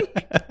anything.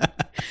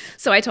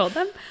 So I told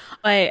them,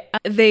 but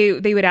they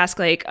would ask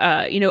like,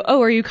 you know,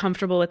 oh, are you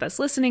comfortable with us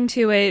listening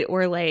to it?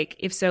 Or like,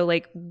 if so,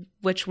 like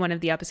which one of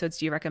the episodes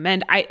do you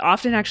recommend? I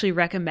often actually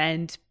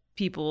recommend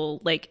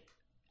people like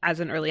as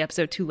an early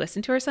episode to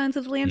listen to our Silence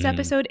of the Lambs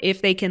episode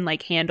if they can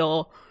like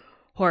handle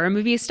horror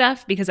movie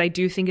stuff, because I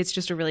do think it's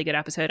just a really good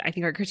episode. I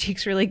think our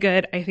critique's really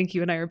good. I think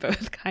you and I are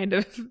both kind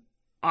of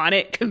on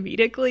it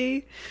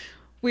comedically,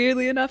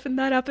 weirdly enough, in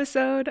that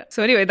episode.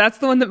 So anyway, that's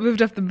the one that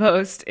moved up the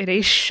most in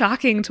a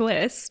shocking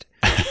twist.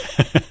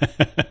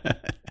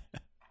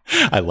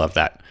 I love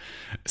that.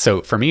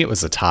 So for me, it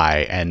was a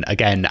tie. And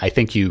again, I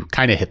think you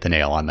kind of hit the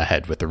nail on the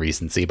head with the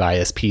recency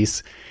bias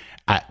piece.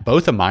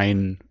 Both of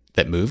mine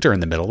that moved are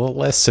in the middle of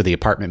the list. So The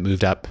Apartment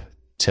moved up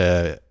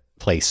to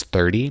place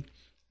 30,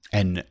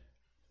 and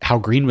How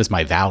Green Was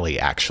My Valley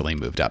actually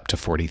moved up to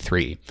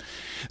 43.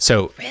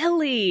 So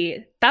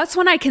really, that's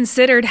when I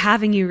considered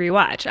having you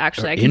rewatch.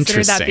 Actually, I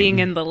considered that being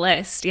in the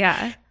list.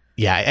 Yeah.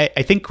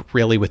 I think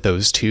really with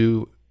those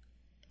two,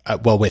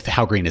 with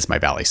How Green Is My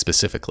Valley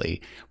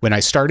specifically, when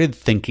I started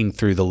thinking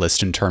through the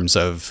list in terms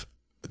of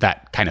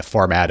that kind of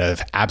format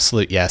of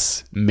absolute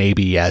yes,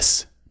 maybe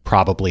yes,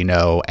 probably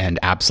no, and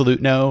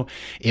absolute no,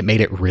 it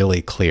made it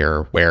really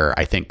clear where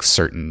I think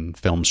certain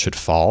films should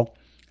fall.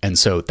 And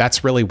so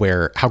that's really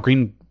where How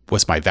Green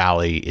Was My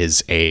Valley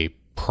is a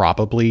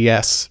probably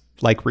yes,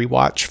 like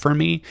rewatch for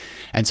me.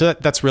 And so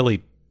that's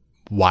really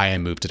why I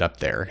moved it up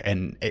there.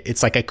 And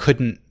it's like I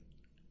couldn't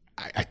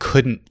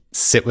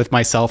sit with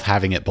myself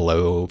having it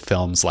below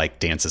films like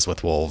Dances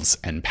with Wolves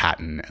and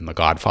Patton and The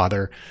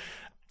Godfather.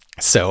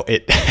 So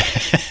it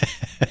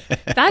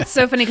That's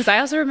so funny, because I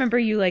also remember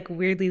you like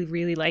weirdly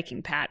really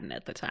liking Patton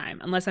at the time,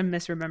 unless I'm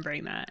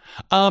misremembering that.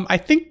 I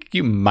think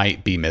you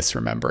might be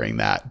misremembering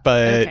that,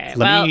 but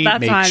let me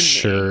make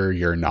sure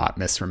you're not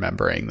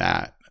misremembering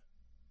that.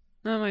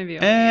 That might be.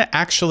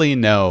 Actually,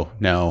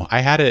 no. I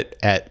had it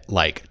at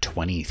like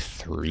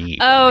 23.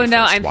 Oh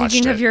no, I'm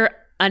thinking of your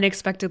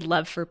unexpected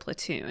love for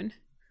Platoon.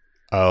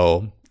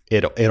 Oh,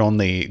 it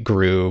only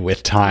grew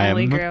with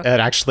time. It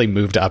actually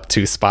moved up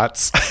 2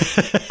 spots.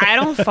 I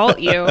don't fault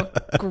you.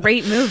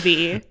 Great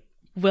movie.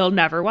 Will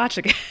never watch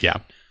again. Yeah.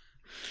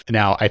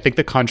 Now, I think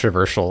the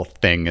controversial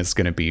thing is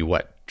going to be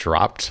what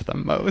dropped the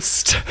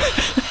most.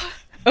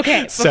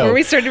 Okay, before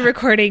we started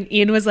recording,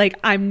 Ian was like,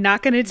 I'm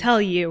not going to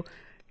tell you.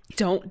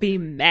 Don't be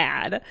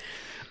mad.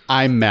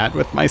 I'm mad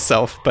with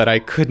myself, but I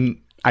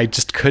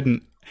just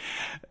couldn't.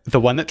 The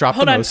one that dropped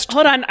the most.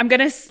 Hold on. I'm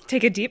going to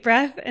take a deep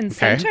breath and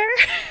center.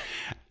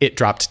 It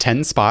dropped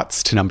 10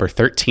 spots to number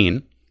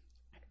 13.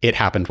 It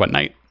Happened One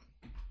Night.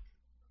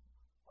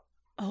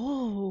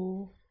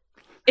 Oh.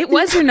 It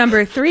was your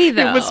number 3,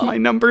 though. It was my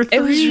number 3.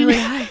 It was really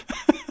high.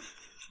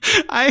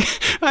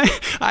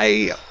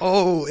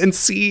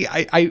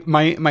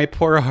 My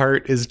poor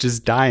heart is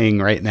just dying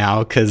right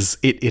now because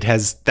it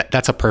has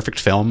that's a perfect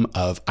film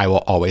of I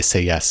will always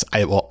say yes.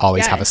 I will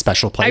always have a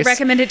special place. I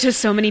recommend it to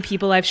so many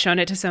people. I've shown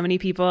it to so many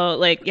people.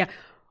 Like, yeah.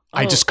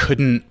 I just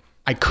couldn't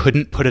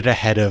put it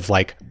ahead of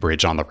like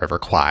Bridge on the River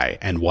Kwai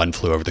and One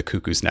Flew Over the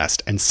Cuckoo's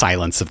Nest and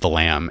Silence of the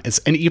Lamb,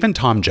 and even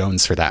Tom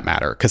Jones for that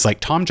matter. Because like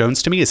Tom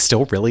Jones to me is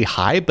still really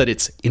high, but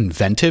it's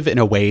inventive in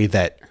a way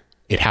that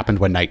It Happened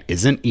One Night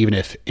isn't, even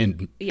if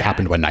It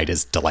Happened One Night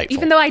is delightful.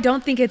 Even though I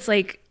don't think it's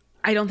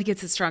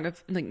as strong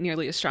of like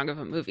nearly as strong of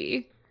a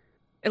movie,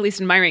 at least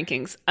in my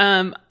rankings.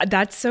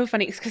 That's so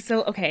funny.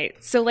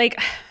 So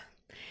like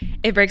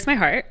it breaks my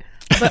heart,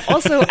 but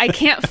also I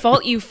can't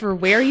fault you for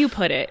where you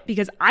put it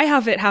because I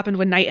have It Happened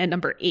One Night at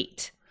number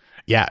 8.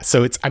 Yeah,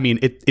 so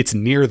it's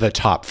near the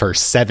top for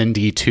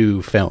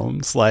 72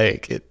 films.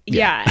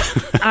 Yeah.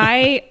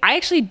 I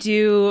actually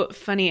do,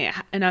 funny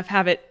enough,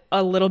 have it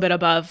a little bit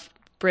above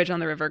Bridge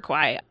on the River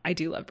Kwai. I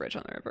do love Bridge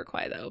on the River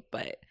Kwai though,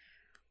 but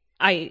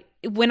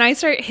when I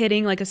start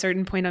hitting like a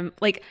certain point, I'm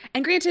like,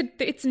 and granted,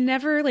 it's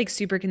never like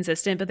super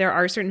consistent, but there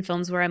are certain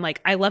films where I'm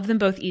like, I love them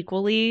both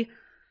equally.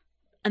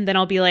 And then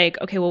I'll be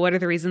like, okay, well, what are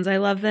the reasons I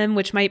love them?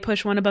 Which might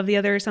push one above the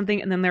other or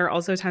something. And then there are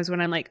also times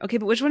when I'm like, okay,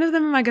 but which one of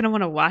them am I going to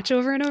want to watch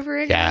over and over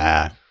again?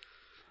 Yeah.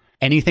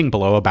 Anything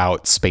below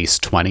about Space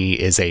 20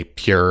 is a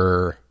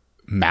pure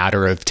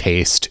matter of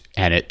taste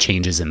and it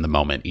changes in the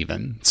moment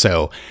even.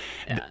 So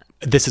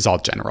this is all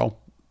general.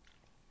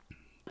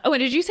 Oh, and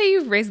did you say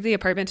you've raised The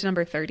Apartment to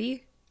number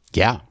 30?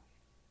 Yeah.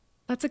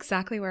 That's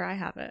exactly where I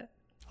have it.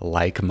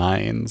 Like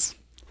mines.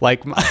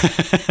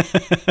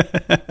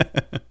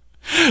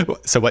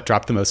 So what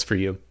dropped the most for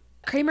you?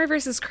 Kramer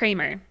versus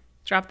Kramer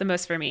dropped the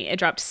most for me. It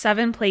dropped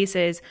 7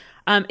 places.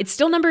 It's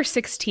still number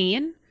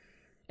 16.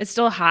 It's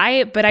still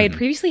high, but I had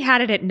previously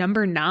had it at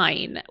number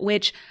 9,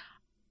 which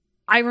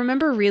I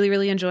remember really,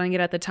 really enjoying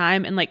it at the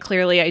time. And like,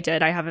 clearly I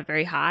did. I have it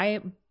very high,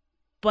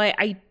 but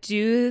I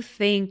do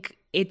think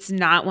it's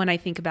not one I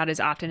think about as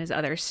often as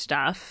other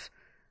stuff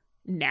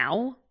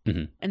now.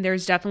 Mm-hmm. And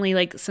there's definitely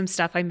like some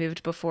stuff I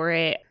moved before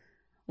it.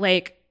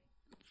 Like,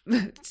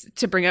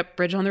 to bring up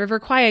Bridge on the River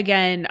Kwai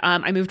again,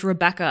 I moved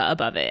Rebecca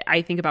above it.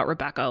 I think about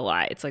Rebecca a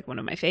lot. It's like one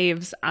of my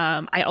faves.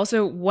 I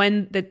also,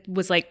 one that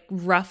was like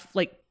rough,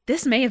 like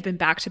this may have been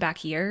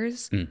back-to-back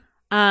years,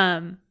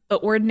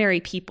 but Ordinary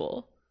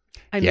People.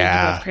 I moved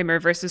above Kramer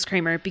versus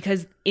Kramer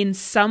because in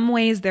some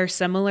ways they're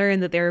similar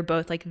in that they're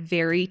both like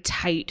very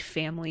tight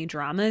family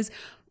dramas,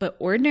 but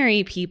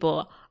Ordinary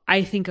People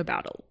I think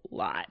about a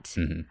lot.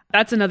 Mm-hmm.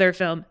 That's another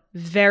film,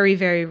 very,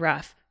 very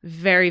rough.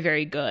 Very,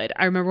 very good.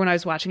 I remember when I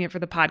was watching it for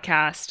the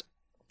podcast,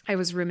 I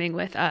was rooming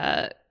with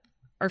our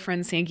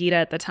friend Sangita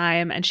at the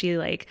time, and she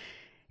like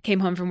came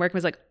home from work and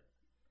was like,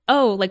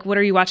 oh, like, what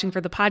are you watching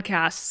for the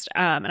podcast?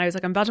 And I was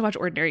like, I'm about to watch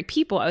Ordinary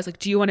People. I was like,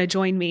 do you want to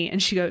join me?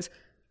 And she goes,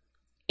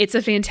 it's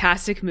a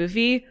fantastic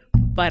movie,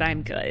 but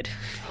I'm good.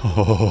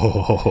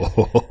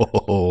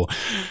 Oh,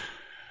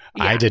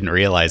 yeah. I didn't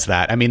realize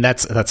that. I mean,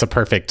 that's a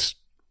perfect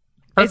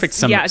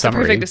summary. It's a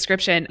perfect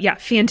description. Yeah,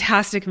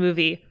 fantastic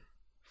movie.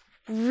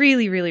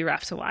 Really, really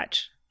rough to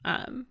watch.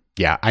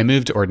 Yeah, I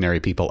moved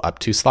Ordinary People up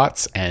 2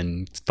 slots,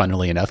 and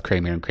funnily enough,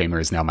 Kramer and Kramer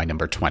is now my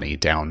number 20,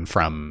 down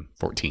from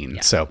 14.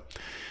 Yeah. So,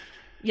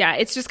 yeah,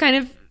 it's just kind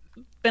of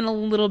been a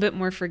little bit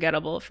more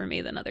forgettable for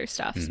me than other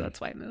stuff, so that's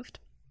why I moved.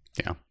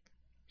 Yeah.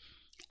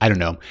 I don't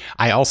know.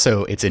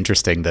 It's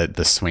interesting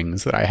the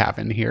swings that I have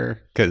in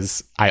here,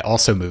 because I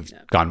also moved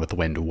Gone with the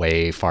Wind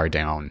way far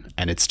down,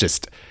 and it's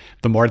just,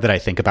 the more that I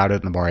think about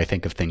it, the more I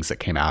think of things that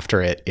came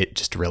after it, it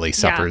just really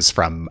suffers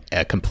from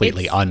a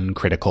completely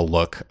uncritical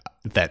look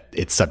that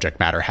its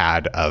subject matter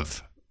had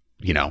of,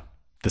 the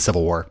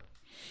Civil War.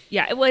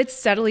 Yeah, well, it's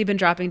steadily been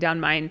dropping down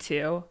mine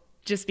too,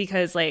 just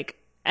because like,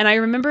 and I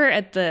remember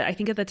I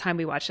think at the time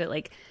we watched it,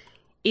 like,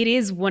 it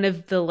is one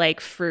of the like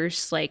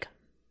first like,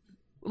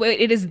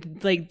 it is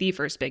like the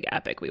first big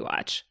epic we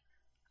watch,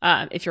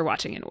 if you're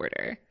watching in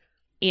order.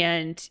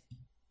 And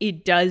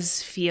it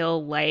does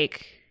feel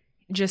like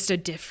just a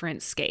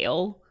different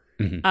scale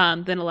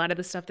than a lot of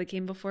the stuff that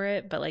came before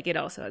it. But like, it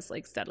also has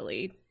like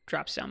steadily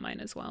drops down mine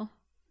as well.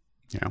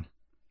 Yeah.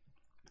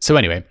 So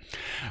anyway,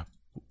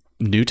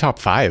 new top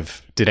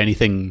 5. Did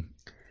anything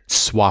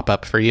swap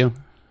up for you?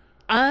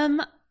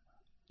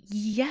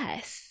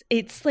 Yes.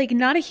 It's like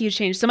not a huge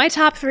change. So my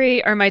top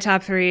 3 are my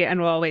top 3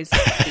 and will always be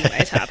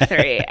my top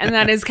 3. And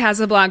that is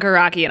Casablanca,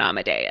 Rocky, and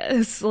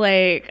Amadeus.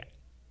 Like,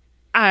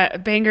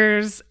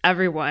 bangers,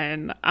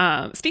 everyone.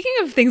 Speaking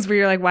of things where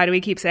you're like, why do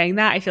we keep saying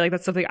that? I feel like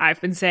that's something I've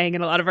been saying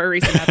in a lot of our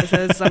recent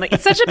episodes. So I'm like,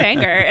 it's such a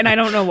banger, and I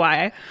don't know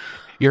why.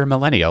 You're a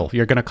millennial.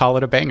 You're going to call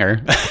it a banger.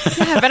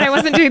 Yeah, but I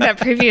wasn't doing that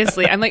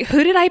previously. I'm like,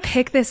 who did I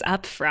pick this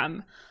up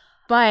from?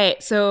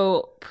 But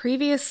so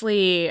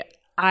previously,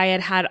 I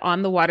had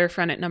On the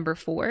Waterfront at number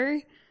 4.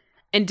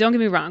 And don't get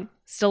me wrong,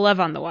 still love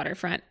On the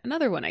Waterfront.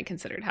 Another one I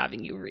considered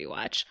having you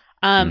rewatch.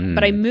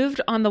 But I moved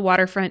On the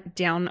Waterfront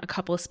down a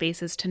couple of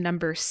spaces to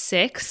number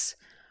 6.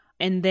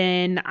 And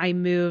then I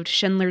moved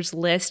Schindler's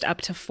List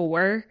up to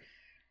 4.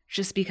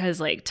 Just because,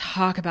 like,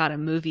 talk about a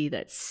movie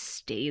that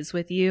stays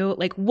with you.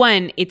 Like,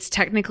 one, it's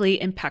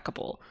technically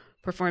impeccable.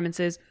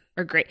 Performances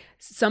are great.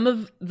 Some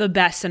of the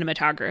best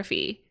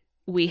cinematography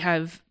we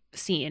have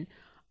seen.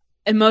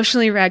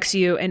 Emotionally wrecks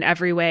you in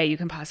every way you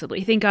can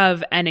possibly think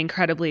of, and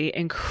incredibly,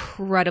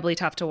 incredibly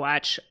tough to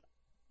watch.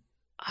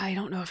 I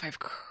don't know if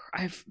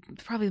I've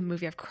probably the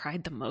movie I've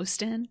cried the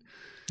most in.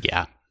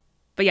 Yeah.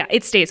 But yeah,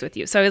 it stays with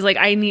you. So I was like,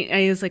 I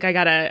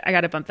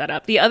gotta bump that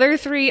up. The other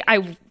 3,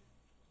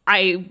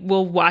 I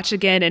will watch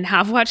again and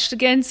have watched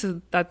again.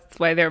 So that's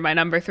why they're my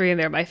number 3 and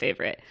they're my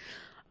favorite.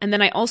 And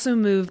then I also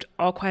moved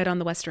All Quiet on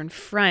the Western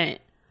Front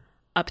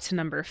up to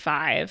number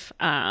 5,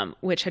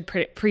 which had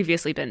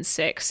previously been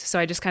 6. So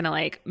I just kind of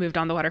like moved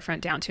On the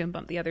Waterfront down 2 and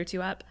bumped the other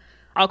 2 up.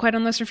 All Quiet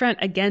on the Western Front,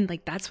 again,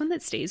 like that's one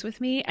that stays with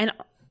me. And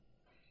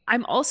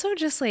I'm also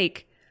just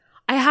like,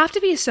 I have to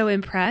be so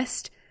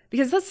impressed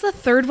because that's the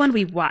 3rd one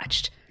we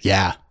watched.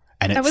 Yeah.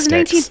 And that was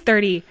sticks.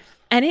 1930.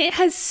 And it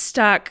has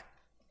stuck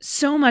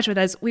so much with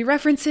us. We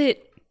reference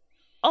it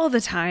all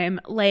the time.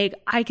 Like,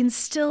 I can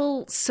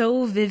still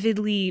so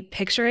vividly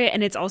picture it.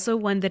 And it's also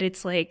one that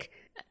it's like,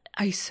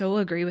 I so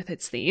agree with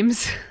its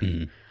themes.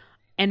 Mm.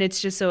 And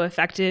it's just so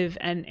effective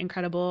and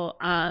incredible.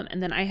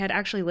 And then I had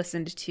actually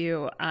listened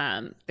to,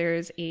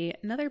 there's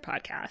another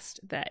podcast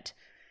that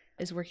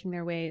is working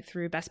their way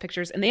through Best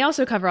Pictures. And they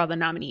also cover all the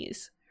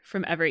nominees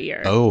from every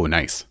year. Oh,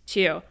 nice.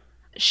 Too.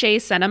 Shea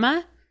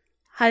Cinema,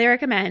 highly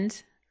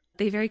recommend.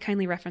 They very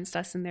kindly referenced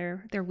us in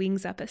their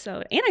Wings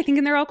episode. And I think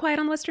in their All Quiet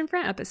on the Western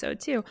Front episode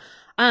too.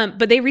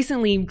 But they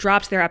recently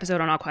dropped their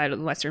episode on All Quiet on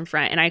the Western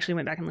Front. And I actually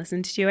went back and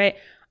listened to it.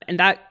 And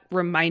that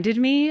reminded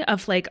me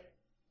of like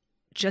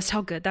just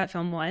how good that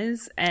film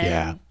was.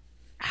 And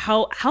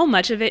how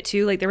much of it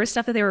too, like there was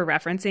stuff that they were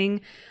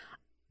referencing,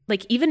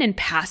 like even in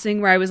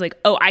passing where I was like,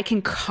 oh, I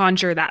can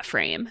conjure that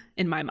frame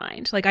in my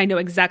mind. Like I know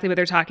exactly what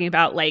they're talking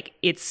about. Like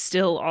it's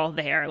still all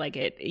there. Like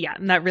it, yeah.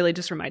 And that really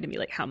just reminded me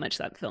like how much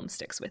that film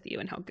sticks with you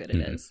and how good it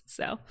is.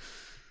 So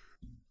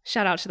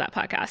shout out to that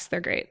podcast.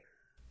 They're great.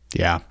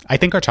 Yeah, I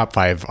think our top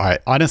 5,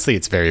 honestly,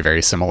 it's very,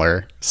 very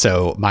similar.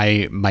 So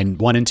my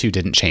 1 and 2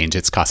 didn't change.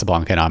 It's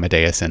Casablanca and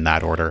Amadeus in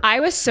that order. I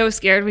was so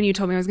scared when you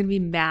told me I was going to be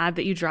mad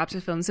that you dropped a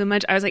film so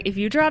much. I was like, if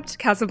you dropped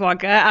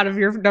Casablanca out of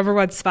your number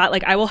 1 spot,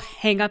 like I will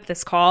hang up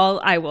this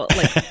call. I will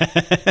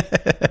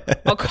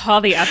I'll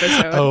call the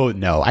episode. Oh,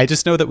 no. I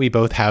just know that we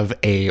both have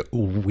a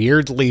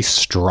weirdly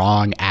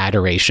strong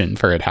adoration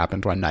for It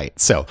Happened One Night.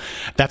 So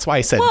that's why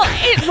I said...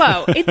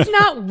 Well, it's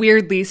not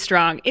weirdly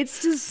strong.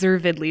 It's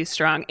deservedly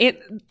strong.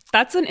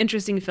 That's an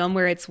interesting film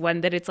where it's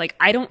one that it's like,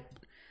 I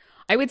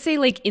would say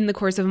like in the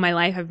course of my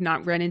life, I've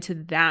not run into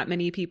that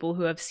many people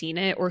who have seen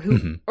it or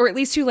who, or at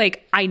least who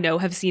like I know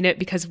have seen it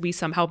because we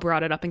somehow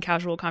brought it up in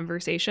casual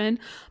conversation.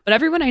 But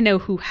everyone I know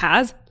who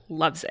has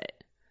loves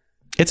it.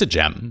 It's a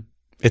gem.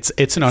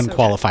 It's an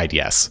unqualified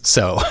yes.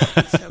 So,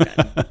 so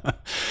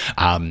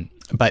good.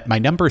 But my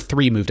number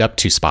 3 moved up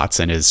 2 spots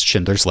and is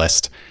Schindler's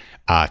List.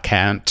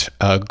 Can't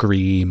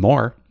agree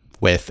more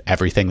with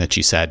everything that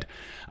you said.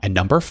 And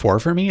number 4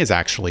 for me is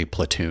actually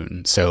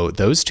Platoon. So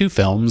those 2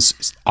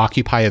 films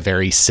occupy a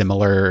very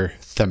similar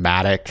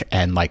thematic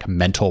and like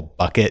mental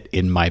bucket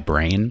in my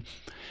brain.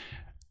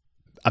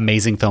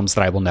 Amazing films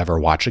that I will never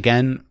watch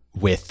again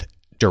with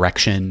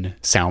direction,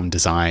 sound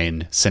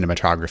design,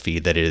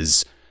 cinematography that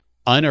is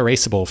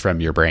unerasable from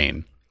your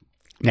brain.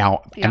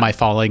 Now, am I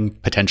falling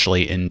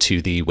potentially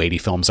into the weighty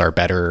films are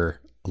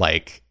better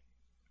like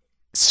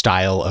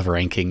style of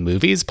ranking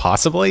movies?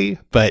 Possibly,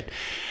 but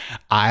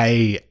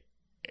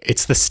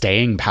it's the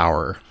staying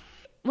power.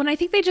 When I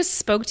think they just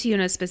spoke to you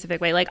in a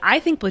specific way, like I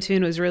think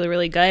Platoon was really,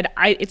 really good.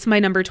 It's my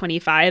number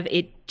 25.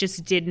 It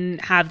just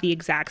didn't have the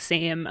exact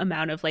same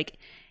amount of like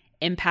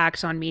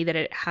impact on me that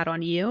it had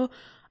on you.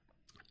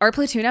 Our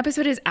Platoon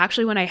episode is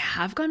actually one I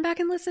have gone back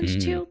and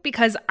listened to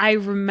because I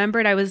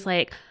remembered I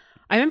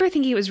remember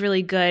thinking it was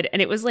really good.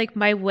 And it was like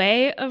my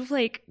way of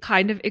like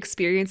kind of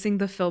experiencing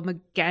the film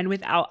again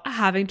without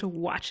having to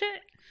watch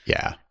it.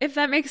 Yeah. If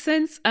that makes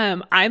sense.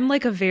 I'm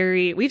like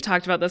we've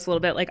talked about this a little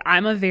bit. Like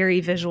I'm a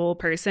very visual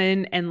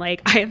person and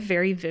like I have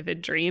very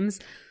vivid dreams.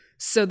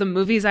 So the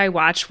movies I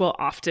watch will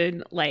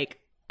often like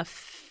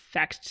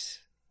affect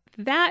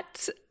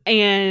That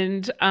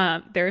and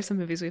there are some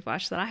movies we've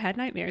watched that I had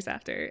nightmares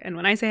after. And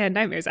when I say I had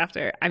nightmares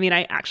after, I mean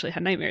I actually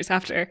had nightmares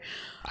after.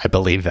 I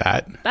believe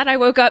that. That I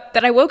woke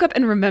up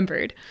and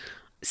remembered.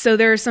 So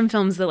there are some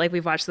films that like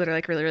we've watched that are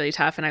like really, really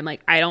tough, and I'm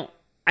like, I don't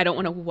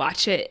want to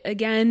watch it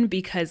again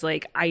because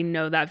like I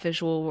know that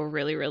visual will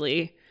really,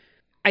 really,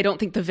 I don't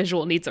think the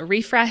visual needs a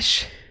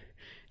refresh.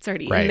 It's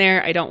already in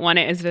there. I don't want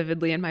it as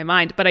vividly in my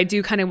mind, but I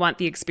do kind of want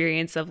the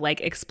experience of like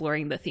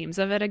exploring the themes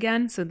of it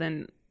again. So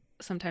then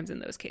sometimes in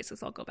those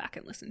cases, I'll go back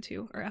and listen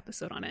to our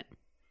episode on it.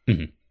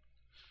 Mm-hmm.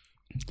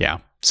 Yeah.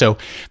 So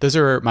those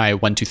are my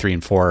 1, 2, 3,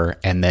 and 4.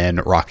 And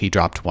then Rocky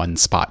dropped one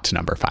spot to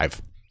number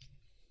 5.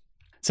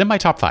 It's in my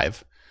top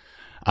 5.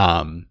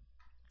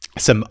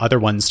 Some other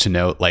ones to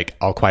note, like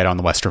All Quiet on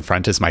the Western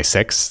Front is my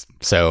 6.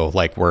 So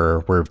like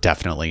we're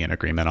definitely in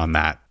agreement on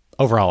that.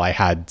 Overall, I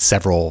had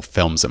several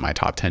films in my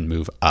top 10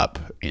 move up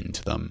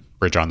into them.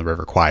 Bridge on the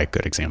River Kwai,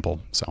 good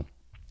example. So,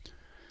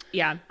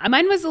 yeah,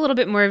 mine was a little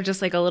bit more of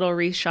just like a little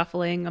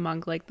reshuffling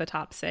among like the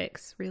top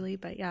 6, really.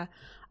 But yeah,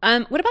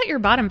 what about your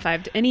bottom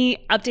 5?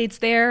 Any updates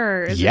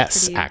there? Or is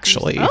yes, it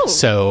actually.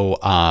 So,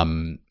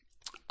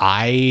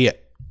 I,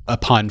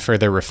 upon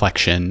further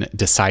reflection,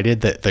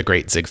 decided that The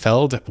Great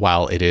Ziegfeld,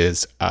 while it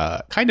is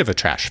kind of a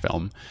trash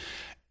film,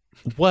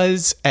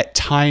 was at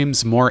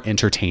times more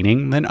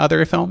entertaining than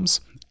other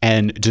films,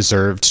 and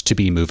deserved to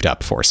be moved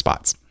up 4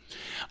 spots,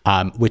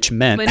 which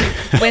meant...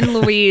 when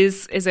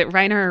Louise, is it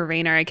Reiner or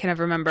Rainer? I can't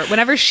ever remember.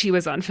 Whenever she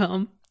was on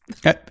film.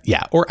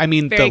 Yeah. Or, I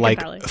mean, Very the like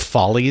compelling.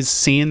 Follies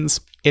scenes,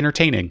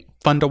 entertaining,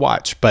 fun to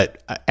watch,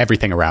 but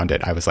everything around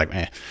it, I was like,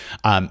 eh.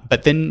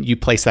 But then you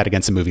place that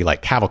against a movie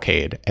like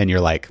Cavalcade, and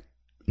you're like,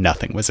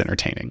 nothing was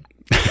entertaining.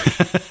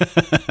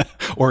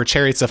 Or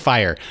Chariots of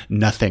Fire,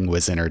 nothing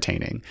was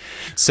entertaining.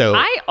 So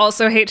I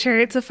also hate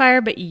Chariots of Fire,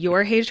 but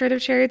your hatred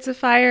of Chariots of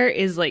Fire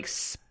is like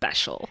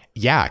special.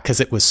 Yeah, because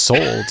it was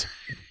sold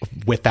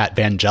with that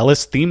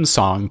Vangelis theme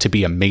song to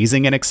be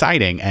amazing and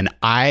exciting, and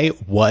I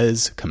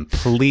was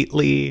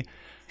completely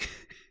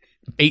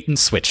bait and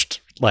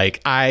switched.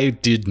 Like, I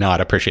did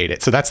not appreciate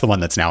it. So that's the one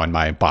that's now in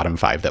my bottom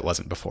 5 that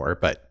wasn't before.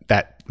 But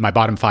that my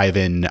bottom 5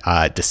 in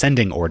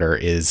descending order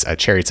is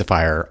Chariots of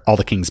Fire, All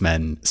the King's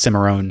Men,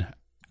 Cimarron,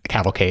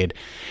 Cavalcade,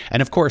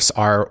 and of course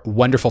our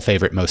wonderful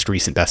favorite, most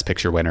recent Best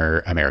Picture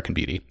winner, American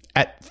Beauty,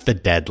 at the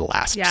dead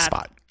last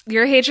spot.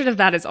 Your hatred of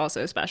that is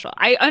also special.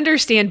 I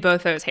understand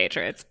both those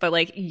hatreds, but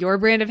like your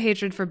brand of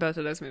hatred for both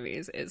of those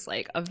movies is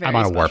like a very I'm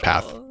on a special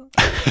warpath.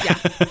 Yeah.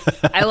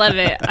 I love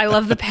it. I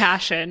love the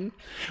passion.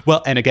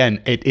 Well, and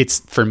again,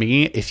 it's for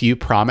me, if you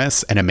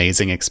promise an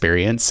amazing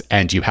experience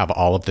and you have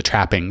all of the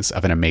trappings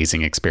of an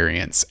amazing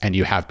experience and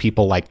you have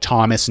people like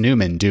Thomas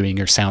Newman doing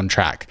your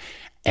soundtrack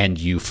and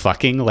you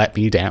fucking let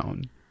me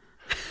down.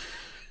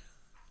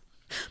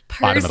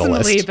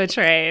 Personally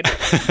betrayed.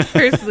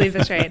 Personally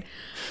betrayed.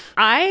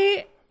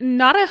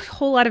 Not a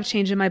whole lot of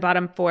change in my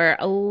bottom 4,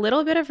 a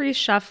little bit of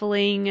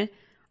reshuffling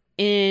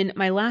in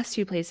my last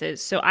 2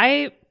 places. So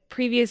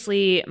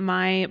previously,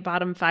 my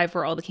bottom 5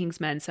 were All the King's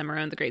Men,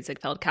 Cimarron, The Great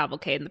Ziegfeld,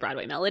 Cavalcade, and The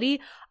Broadway Melody.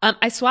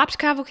 I swapped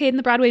Cavalcade and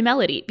The Broadway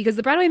Melody because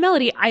The Broadway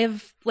Melody I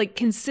have like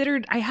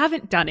considered. I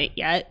haven't done it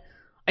yet.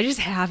 I just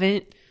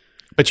haven't.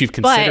 But you've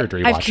considered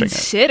rewatching it. I've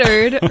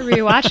considered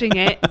rewatching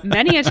it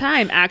many a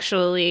time,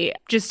 actually,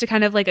 just to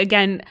kind of like,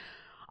 again,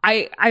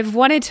 I've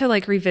wanted to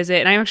like revisit,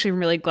 and I'm actually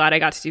really glad I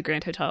got to do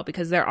Grand Hotel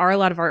because there are a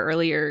lot of our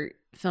earlier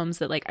films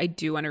that like I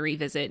do want to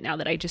revisit now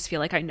that I just feel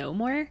like I know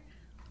more.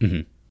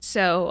 Mm-hmm.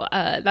 So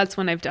that's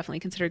one I've definitely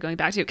considered going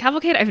back to.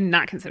 Cavalcade, I've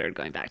not considered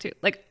going back to.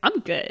 Like, I'm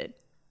good.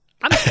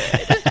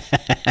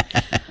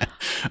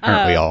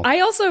 Aren't we all?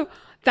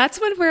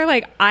 That's one where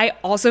like I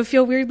also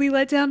feel weirdly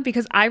let down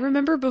because I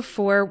remember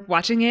before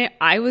watching it,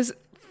 I was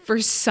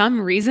for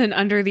some reason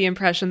under the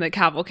impression that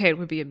Cavalcade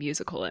would be a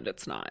musical, and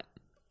it's not.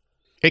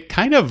 It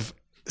kind of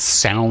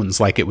sounds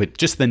like it would,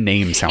 just the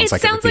name sounds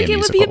like it would be a musical.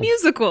 It would be a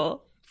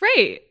musical.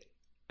 Right.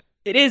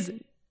 It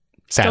isn't.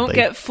 Sadly. Don't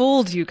get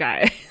fooled, you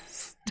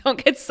guys.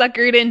 Don't get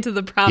suckered into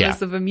the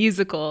promise of a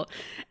musical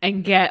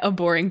and get a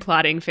boring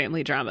plotting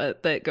family drama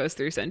that goes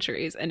through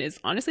centuries and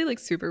is honestly like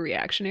super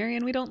reactionary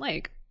and we don't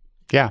like.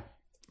 Yeah.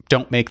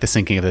 Don't make the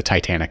sinking of the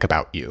Titanic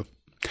about you.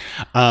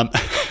 I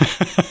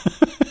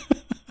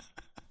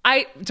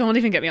don't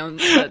even get me on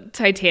the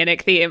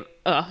Titanic theme.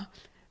 Ugh.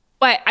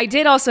 But I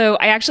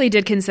actually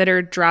did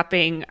consider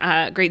dropping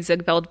Great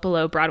Ziegfeld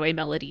below Broadway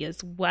Melody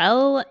as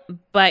well,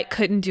 but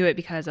couldn't do it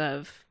because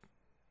of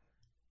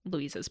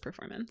Louisa's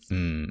performance.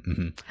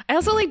 Mm-hmm. I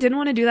also didn't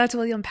want to do that to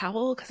William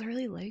Powell because I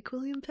really like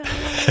William Powell,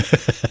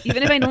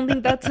 even if I don't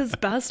think that's his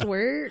best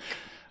work.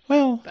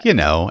 Well,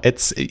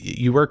 it's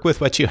you work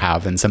with what you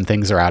have, and some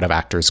things are out of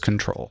actors'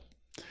 control.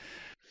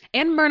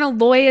 And Myrna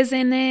Loy is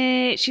in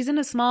it. She's in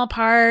a small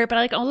part, but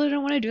I don't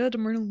want to do that to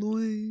Myrna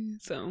Loy.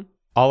 So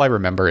all I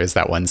remember is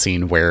that one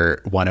scene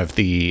where one of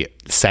the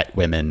set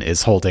women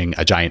is holding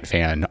a giant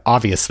fan,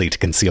 obviously to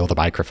conceal the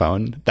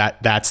microphone.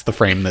 That's the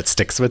frame that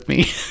sticks with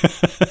me.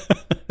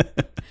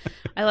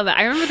 I love it.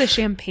 I remember the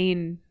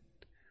champagne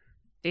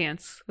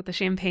dance with the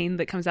champagne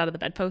that comes out of the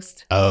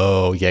bedpost.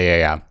 Oh,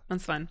 yeah.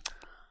 That's fun.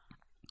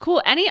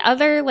 Cool. Any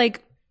other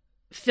like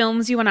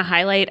films you want to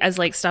highlight as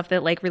like stuff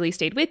that like really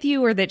stayed with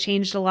you or that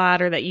changed a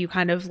lot or that you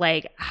kind of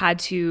like had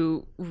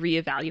to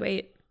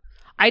reevaluate?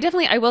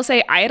 I will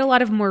say I had a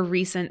lot of more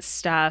recent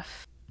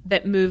stuff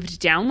that moved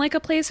down like a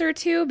place or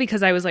two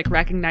because I was like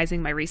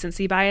recognizing my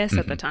recency bias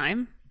at the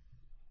time.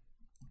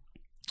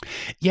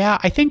 Yeah,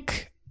 I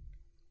think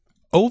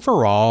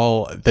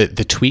overall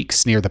the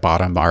tweaks near the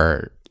bottom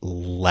are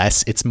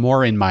less. It's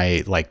more in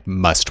my like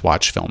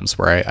must-watch films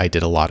where I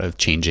did a lot of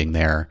changing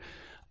there.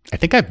 I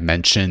think I've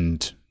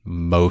mentioned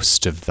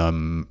most of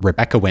them.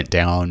 Rebecca went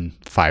down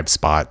 5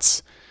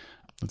 spots.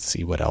 Let's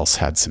see what else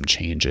had some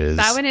changes.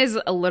 That one is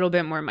a little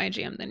bit more my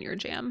jam than your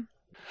jam.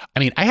 I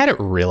mean, I had it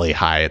really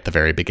high at the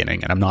very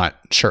beginning, and I'm not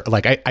sure.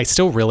 Like, I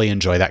still really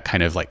enjoy that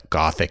kind of like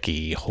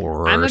gothic-y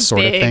horror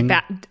sort of thing.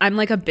 I'm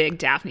like a big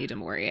Daphne du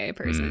Maurier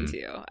person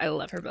too. I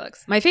love her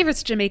books. My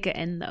favorite's Jamaica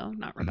Inn, though,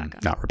 not Rebecca.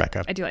 Not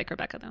Rebecca. I do like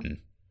Rebecca, though.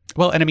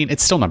 Well, and I mean,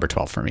 it's still number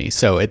 12 for me,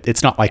 so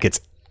it's not like it's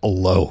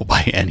low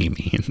by any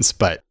means,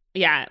 but...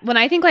 Yeah, when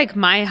I think like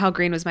my How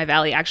Green Was My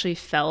Valley actually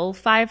fell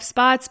 5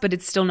 spots, but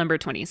it's still number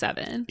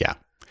 27. Yeah.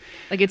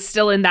 Like it's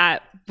still in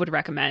that would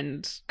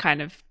recommend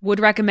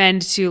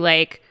to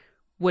like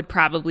would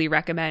probably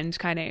recommend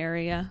kind of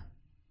area.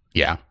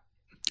 Yeah.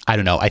 I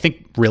don't know. I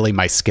think really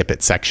my skip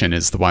it section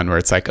is the one where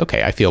it's like,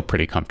 okay, I feel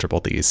pretty comfortable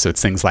with these. So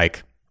it's things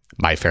like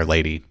My Fair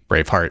Lady,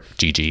 Braveheart,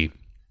 Gigi,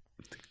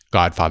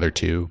 Godfather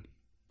 2.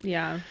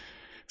 Yeah.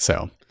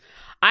 So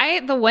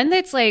the one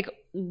that's like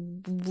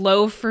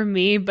low for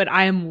me, but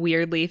I am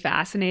weirdly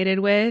fascinated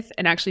with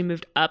and actually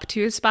moved up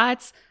 2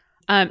 spots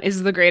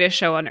is The Greatest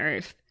Show on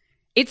Earth.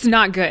 It's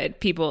not good,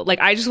 people. Like,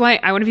 I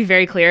want to be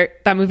very clear.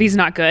 That movie's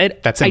not good.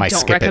 That's in my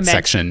skip it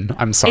section.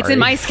 I'm sorry. It's in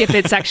my skip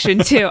it section,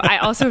 too. I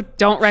also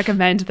don't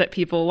recommend that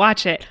people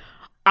watch it.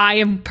 I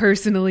am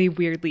personally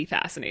weirdly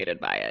fascinated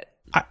by it.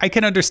 I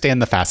can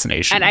understand the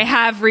fascination. And I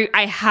have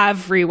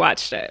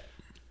rewatched it.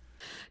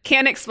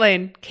 Can't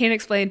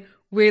explain.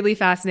 Weirdly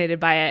fascinated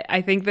by it. I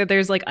think that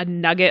there's like a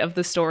nugget of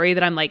the story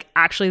that I'm like,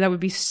 actually, that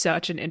would be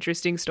such an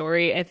interesting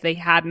story if they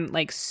hadn't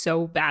like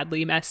so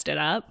badly messed it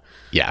up.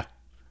 Yeah.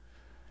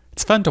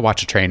 It's fun to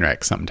watch a train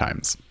wreck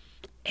sometimes.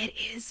 It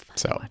is fun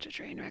to watch a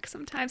train wreck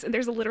sometimes. And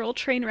there's a literal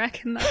train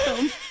wreck in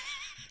that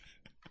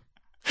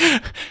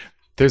film.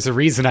 There's a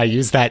reason I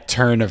use that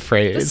turn of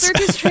phrase. The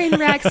circus train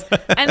wrecks.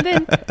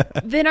 And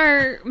then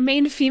our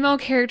main female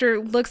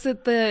character looks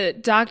at the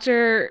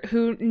doctor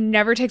who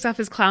never takes off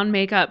his clown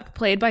makeup,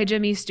 played by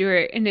Jimmy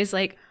Stewart, and is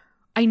like,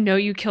 I know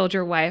you killed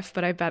your wife,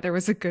 but I bet there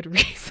was a good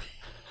reason.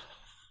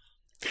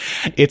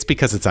 It's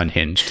because it's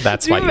unhinged.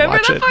 That's why you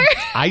watch it. Part?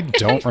 I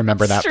don't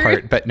remember that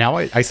part, but now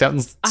I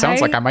sounds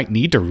like I might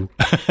need to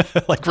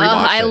like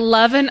rewatch it. I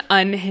love an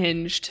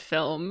unhinged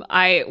film.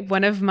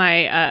 One of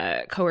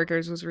my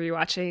coworkers was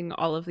rewatching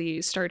all of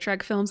the Star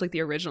Trek films, like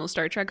the original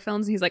Star Trek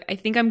films. And he's like, I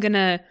think I'm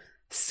gonna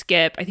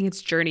skip. I think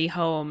it's Journey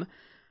Home,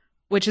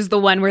 which is the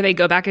one where they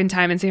go back in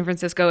time in San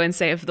Francisco and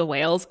save the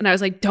whales. And I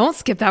was like, don't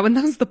skip that one.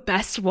 That was the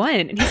best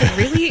one. And he's like,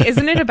 really?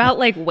 Isn't it about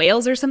like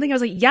whales or something? I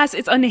was like, yes,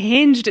 it's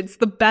unhinged. It's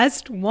the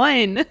best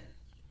one.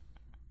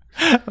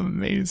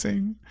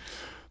 Amazing.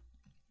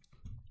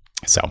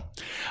 So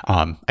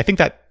I think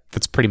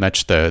that's pretty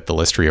much the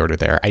list reorder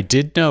there.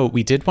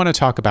 We did want to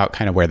talk about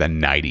kind of where the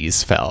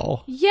 90s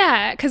fell.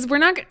 Yeah, because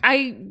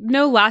I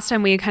know last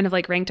time we kind of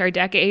like ranked our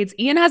decades.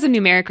 Ian has a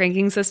numeric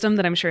ranking system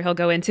that I'm sure he'll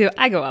go into.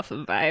 I go off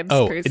of vibes.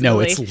 Personally. No,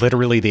 it's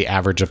literally the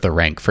average of the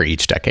rank for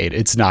each decade.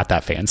 It's not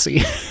that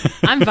fancy.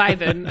 I'm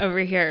vibing over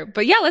here.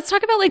 But yeah, let's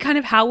talk about like kind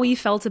of how we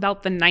felt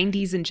about the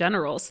 90s in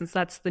general, since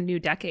that's the new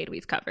decade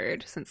we've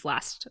covered since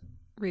last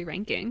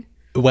re-ranking.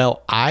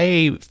 Well,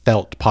 I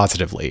felt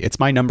positively. It's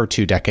my number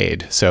 2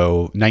 decade.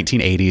 So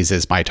 1980s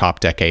is my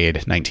top decade.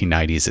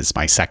 1990s is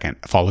my second,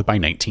 followed by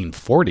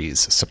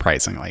 1940s,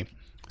 surprisingly.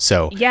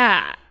 So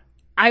yeah,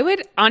 I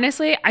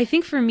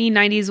think for me,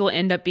 90s will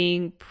end up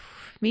being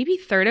maybe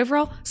 3rd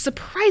overall.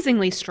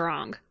 Surprisingly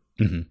strong.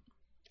 Mm-hmm.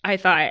 I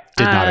thought.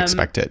 Did not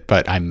expect it,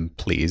 but I'm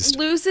pleased.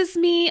 Loses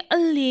me a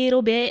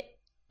little bit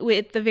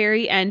with the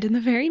very end and the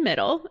very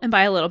middle. And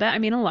by a little bit, I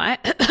mean a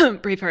lot.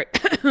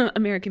 Braveheart,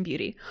 American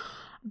Beauty.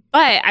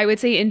 But I would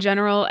say in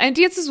general, and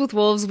Dances with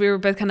Wolves, we were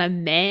both kind of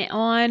meh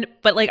on,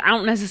 but like I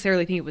don't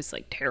necessarily think it was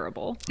like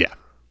terrible. Yeah.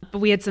 But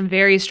we had some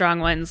very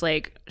strong ones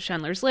like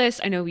Schindler's List.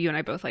 I know you and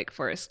I both like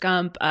Forrest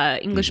Gump.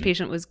 English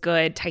Patient was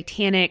good.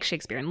 Titanic,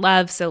 Shakespeare in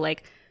Love. So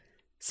like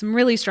some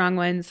really strong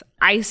ones.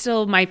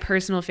 My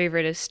personal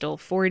favorite is still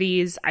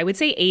 40s. I would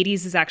say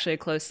 80s is actually a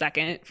close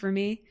second for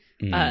me.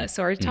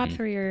 So our top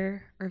 3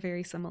 are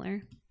very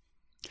similar.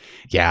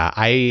 Yeah,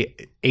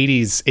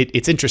 80s,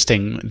 it's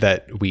interesting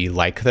that we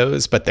like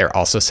those, but they're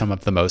also some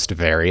of the most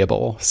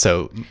variable.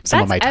 So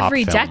some of my top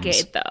every films.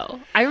 Decade, though.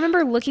 I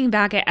remember looking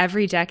back at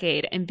every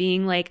decade and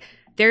being like,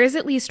 there is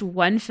at least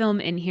one film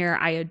in here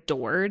I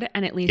adored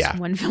and at least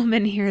one film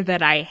in here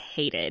that I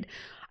hated.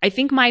 I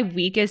think my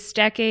weakest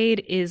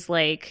decade is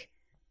like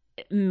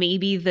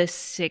maybe the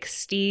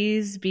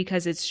 60s,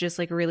 because it's just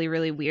like really,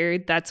 really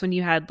weird. That's when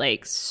you had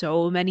like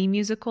so many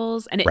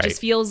musicals, and it Right.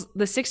 just feels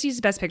the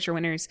 60s Best Picture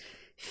winners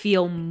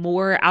feel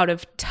more out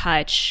of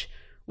touch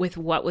with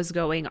what was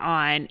going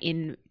on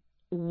in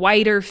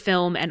wider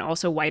film and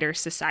also wider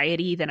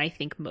society than I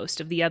think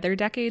most of the other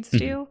decades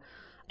do.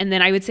 And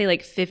then I would say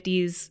like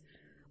 50s.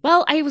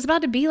 Well, I was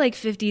about to be like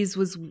 50s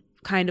was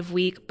kind of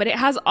weak, but it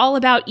has All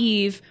About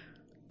Eve,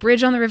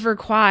 Bridge on the River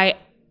Kwai,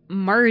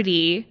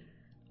 Marty,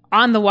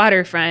 On the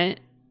Waterfront.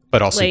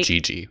 But also like,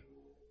 Gigi.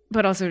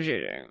 But also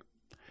Gigi.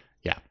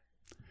 Yeah.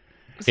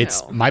 So,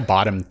 It's my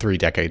bottom 3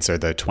 decades are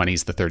the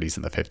 20s, the 30s,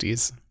 and the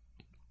 50s.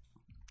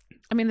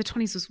 I mean, the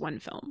 20s was one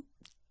film.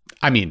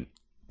 I mean,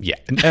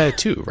 yeah.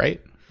 2,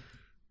 right?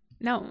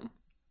 No.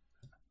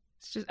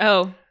 It's just,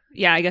 oh,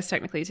 yeah, I guess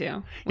technically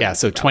 2. Yeah,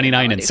 so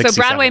 29 and 67.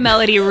 So Broadway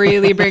Melody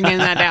really bringing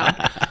that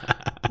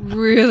down.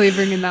 Really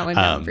bringing that one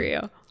down for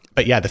you.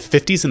 But yeah, the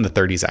 50s and the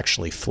 30s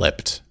actually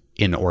flipped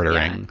in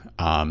ordering.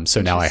 Yeah.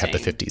 So now I have the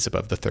 50s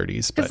above the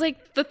 30s. Because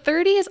like the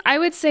 30s, I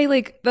would say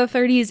like the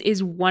 30s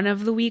is one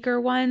of the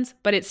weaker ones,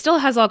 but it still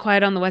has All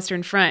Quiet on the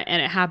Western Front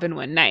and It Happened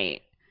One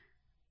Night.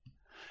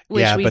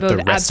 Which yeah, we but both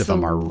the rest of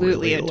them are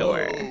really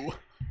adore. Low.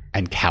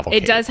 And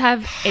Cavalcade. It does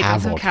have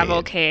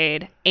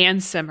Cavalcade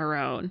and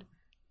Cimarron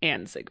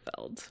and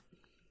Ziegfeld.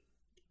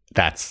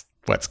 That's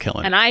what's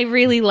killing. And I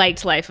really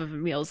liked Life of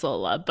Emile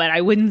Zola, but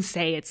I wouldn't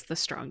say it's the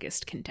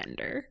strongest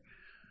contender.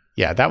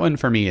 Yeah, that one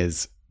for me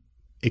is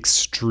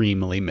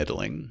extremely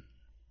middling.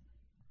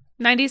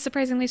 90s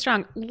surprisingly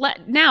strong.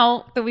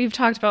 Now that we've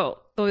talked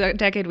about the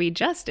decade we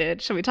just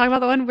did, should we talk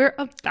about the one we're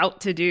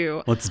about to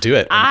do? Let's do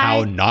it. And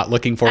how not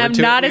looking forward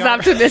to it. I'm not as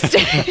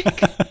optimistic.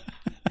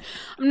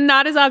 I'm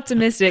not as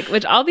optimistic,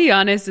 which I'll be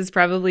honest is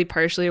probably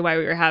partially why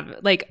we were having,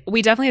 like,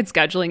 we definitely had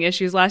scheduling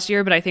issues last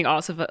year, but I think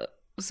also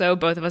so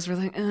both of us were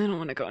like, I don't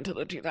want to go into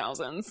the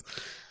 2000s.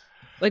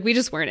 Like, we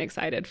just weren't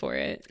excited for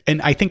it.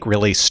 And I think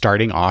really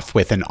starting off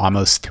with an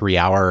almost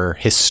 3-hour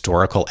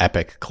historical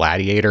epic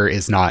Gladiator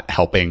is not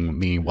helping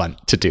me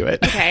want to do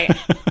it. Okay.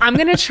 I'm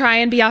going to try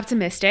and be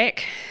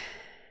optimistic.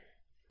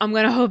 I'm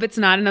going to hope it's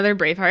not another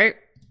Braveheart.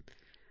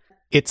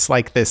 It's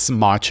like this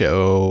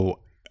macho,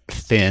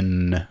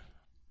 thin,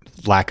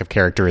 lack of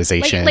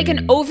characterization. Like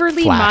an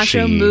overly flashy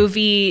macho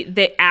movie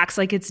that acts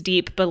like it's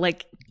deep, but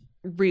like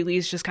really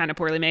is just kind of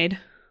poorly made.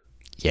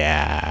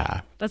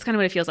 Yeah. That's kind of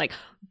what it feels like.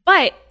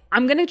 But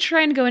I'm going to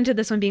try and go into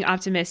this one being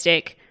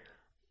optimistic.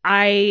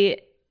 I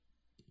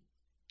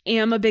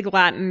am a big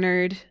Latin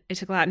nerd. I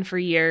took Latin for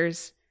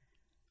years.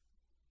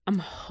 I'm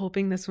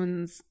hoping this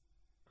one's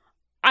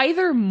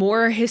either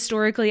more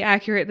historically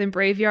accurate than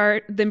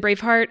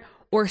Braveheart,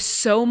 or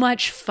so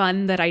much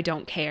fun that I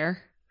don't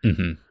care.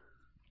 Mm-hmm.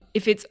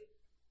 If it's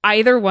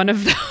either one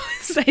of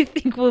those, I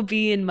think we'll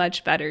be in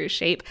much better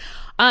shape.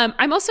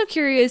 I'm also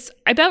curious.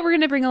 I bet we're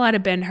going to bring a lot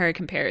of Ben-Hur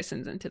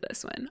comparisons into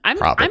this one. I'm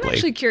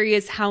actually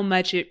curious how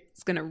much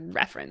it's going to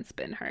reference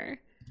Ben-Hur.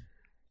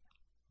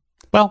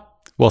 Well,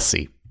 we'll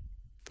see.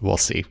 We'll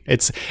see.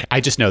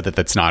 I just know that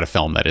that's not a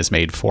film that is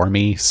made for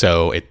me,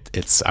 so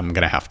I'm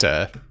going to have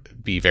to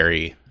be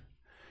very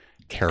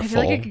careful. I feel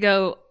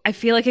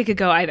like it could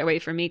go either way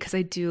for me because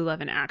I do love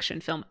an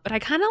action film, but I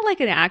kind of like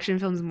an action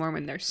films more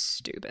when they're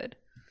stupid.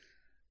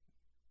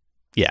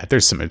 Yeah,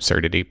 there's some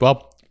absurdity.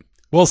 Well,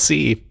 we'll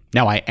see.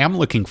 Now, I am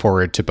looking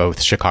forward to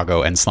both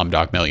Chicago and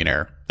Slumdog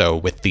Millionaire, though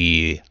with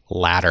the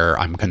latter,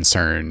 I'm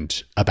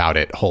concerned about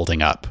it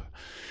holding up.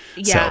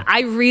 Yeah, so,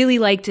 I really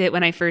liked it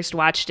when I first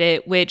watched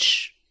it,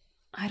 which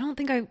I don't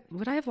think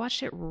would I have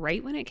watched it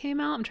right when it came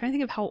out? I'm trying to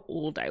think of how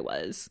old I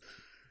was.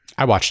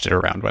 I watched it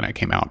around when it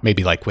came out,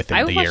 maybe like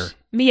within the year.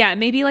 Yeah,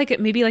 maybe like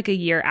a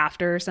year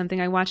after or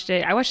something I watched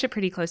it. I watched it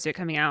pretty close to it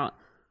coming out.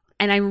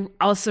 And I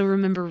also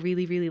remember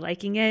really, really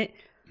liking it.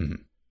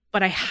 Mm-hmm.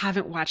 But I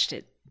haven't watched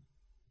it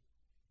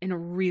in a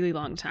really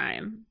long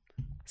time.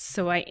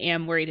 So I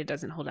am worried it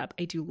doesn't hold up.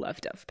 I do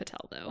love Dev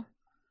Patel, though.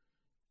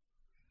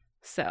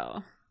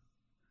 So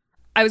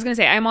I was going to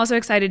say, I'm also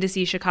excited to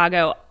see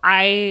Chicago.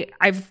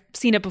 I've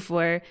seen it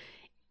before.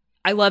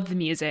 I love the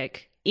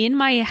music. In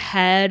my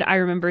head, I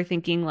remember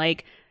thinking,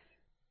 like,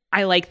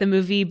 I like the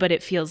movie, but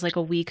it feels like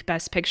a weak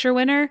Best Picture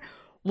winner.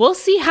 We'll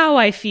see how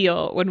I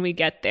feel when we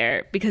get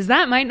there, because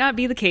that might not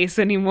be the case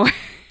anymore.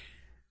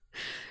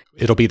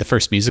 It'll be the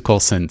first musical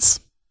since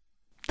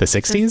the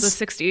 60s? Since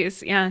the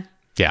 60s, yeah.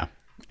 Yeah.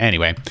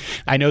 Anyway,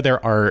 I know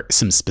there are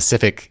some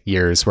specific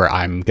years where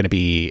I'm going to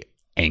be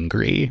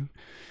angry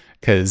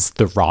because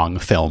the wrong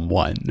film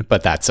won,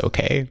 but that's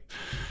okay.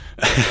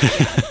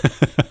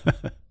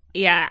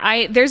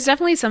 Yeah, there's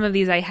definitely some of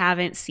these I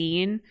haven't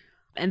seen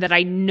and that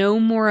I know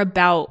more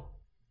about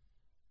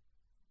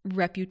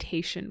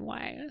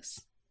reputation-wise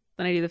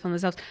than I do the film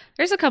themselves.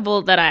 There's a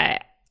couple that I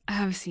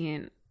have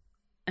seen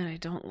and I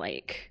don't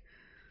like.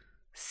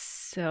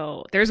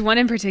 So there's one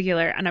in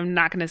particular, and I'm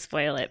not going to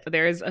spoil it, but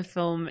there's a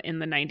film in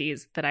the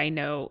 90s that I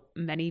know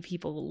many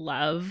people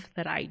love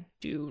that I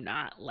do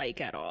not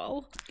like at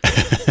all.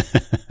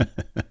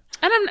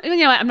 And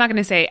you know what? I'm not going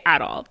to say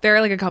at all. There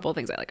are like a couple of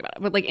things I like about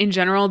it, but like in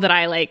general that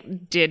I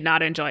like did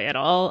not enjoy at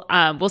all.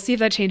 We'll see if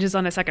that changes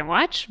on a second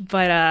watch,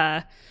 but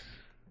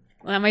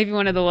that might be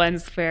one of the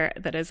ones where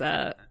that is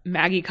a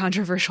Maggie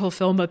controversial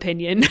film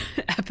opinion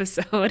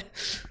episode.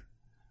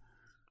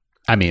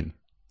 I mean,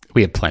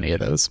 we have plenty of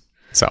those.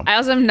 So I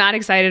also am not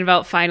excited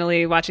about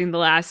finally watching the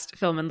last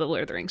film in the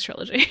Lord of the Rings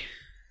trilogy.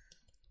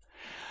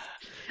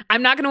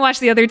 I'm not going to watch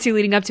the other two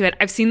leading up to it.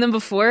 I've seen them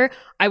before.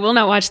 I will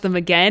not watch them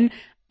again.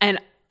 And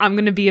I'm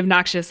going to be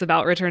obnoxious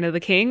about Return of the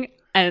King.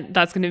 And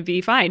that's going to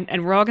be fine.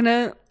 And we're all going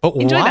to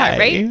enjoy that,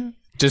 right?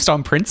 Just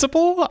on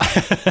principle?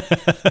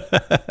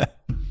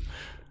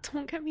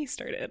 Don't get me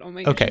started. Oh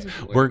my Okay,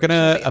 we're going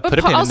to put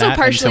a pin in that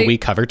until we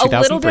cover 2003.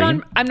 A little bit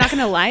on, I'm not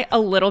going to lie, a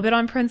little bit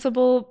on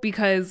principle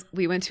because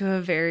we went to a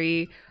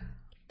very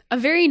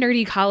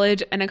nerdy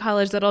college, and a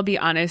college that, I'll be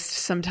honest,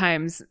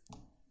 sometimes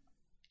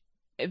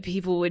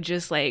people would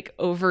just like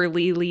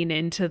overly lean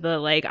into the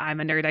like I'm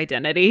a nerd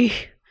identity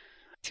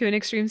to an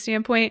extreme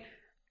standpoint,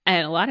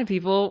 and a lot of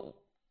people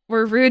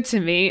were rude to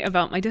me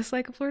about my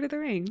dislike of Lord of the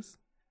Rings.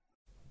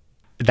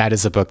 That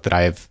is a book that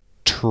I've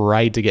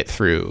tried to get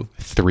through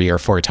 3 or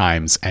 4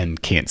 times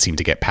and can't seem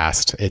to get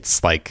past.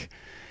 It's like,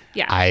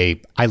 yeah,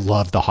 I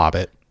love The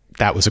Hobbit.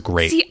 That was a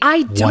great,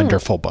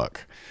 wonderful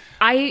book.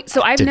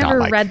 I've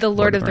never read the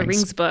Lord of the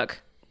Rings book,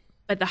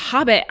 but The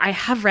Hobbit I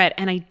have read,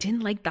 and I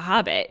didn't like The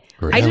Hobbit.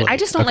 Really? I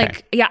just don't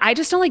I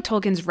just don't like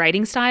Tolkien's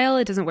writing style.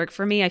 It doesn't work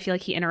for me. I feel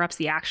like he interrupts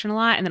the action a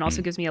lot, and then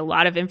also gives me a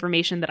lot of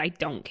information that I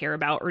don't care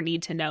about or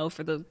need to know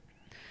for the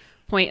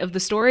point of the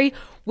story,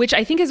 which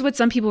I think is what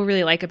some people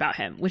really like about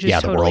him, which is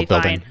totally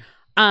fine.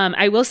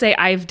 I will say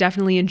I've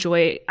definitely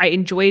enjoyed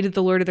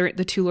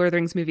the 2 Lord of the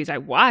Rings movies I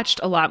watched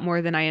a lot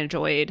more than I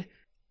enjoyed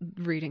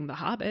reading The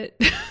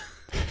Hobbit.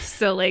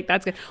 So like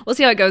that's good. We'll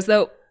see how it goes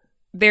though.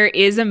 There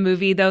is a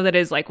movie though that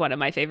is like one of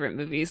my favorite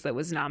movies that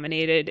was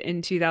nominated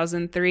in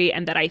 2003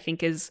 and that I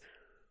think is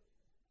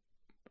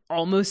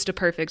almost a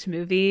perfect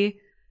movie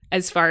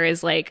as far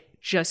as like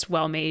just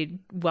well made,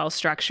 well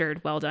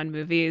structured, well done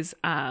movies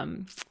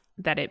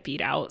that it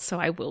beat out. So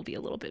I will be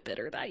a little bit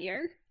bitter that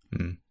year.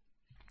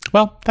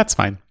 Well, that's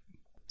fine.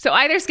 So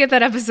either skip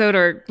that episode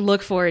or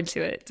look forward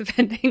to it,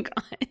 depending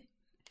on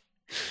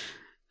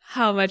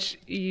how much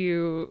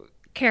you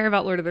care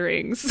about Lord of the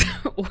Rings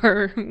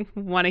or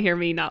want to hear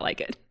me not like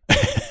it.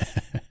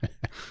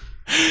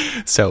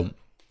 So,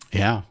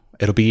 yeah,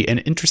 it'll be an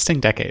interesting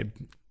decade.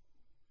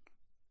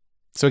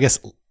 So I guess,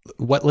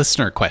 what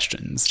listener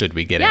questions did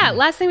we get in? Yeah,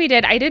 last thing we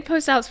did, I did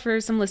post out for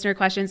some listener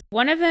questions.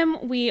 One of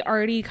them we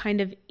already kind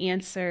of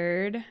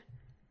answered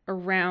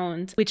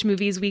around which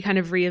movies we kind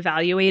of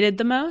reevaluated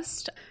the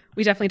most.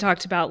 We definitely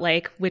talked about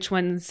like which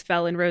ones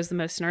fell and rose the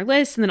most in our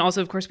list. And then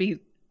also, of course, we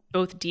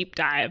both deep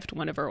dived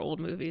one of our old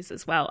movies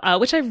as well,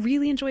 which I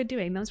really enjoyed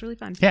doing. That was really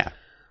fun. Yeah.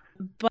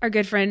 But our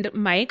good friend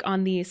Mike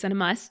on the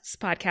Cinemusts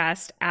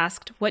podcast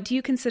asked, what do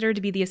you consider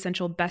to be the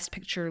essential Best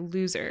Picture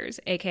losers,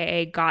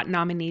 aka got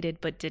nominated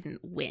but didn't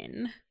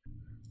win?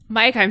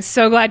 Mike, I'm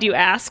so glad you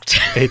asked.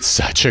 It's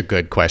such a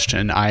good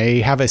question.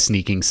 I have a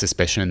sneaking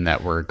suspicion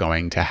that we're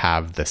going to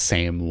have the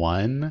same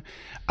one.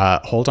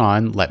 Hold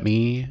on. Let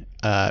me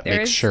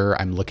make sure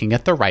I'm looking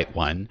at the right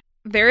one.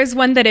 There is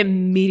one that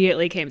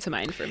immediately came to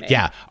mind for me.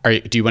 Yeah.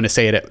 Do you want to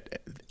say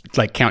it,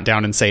 like count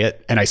down and say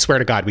it? And I swear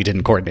to God, we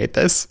didn't coordinate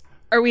this.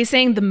 Are we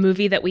saying the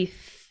movie that we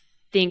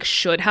think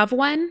should have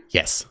won?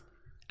 Yes.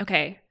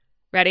 Okay.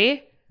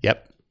 Ready?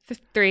 Yep.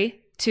 3,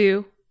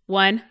 2,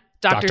 1.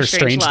 Dr.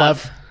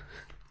 Strangelove.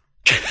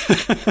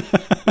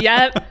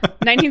 Yep.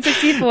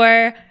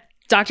 1964.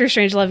 Dr.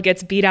 Strangelove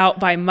gets beat out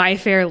by My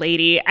Fair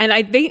Lady. And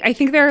I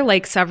think there are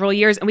like several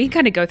years, and we can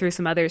kind of go through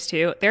some others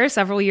too. There are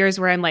several years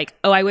where I'm like,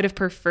 oh, I would have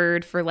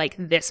preferred for like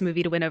this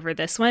movie to win over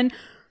this one.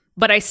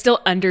 But I still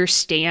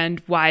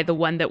understand why the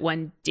one that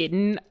won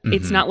didn't. Mm-hmm.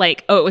 It's not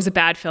like, oh, it was a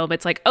bad film.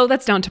 It's like, oh,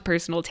 that's down to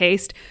personal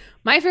taste.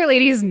 My Fair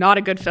Lady is not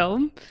a good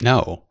film.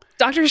 No.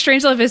 Dr.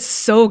 Strangelove is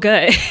so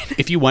good.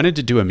 If you wanted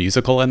to do a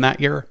musical in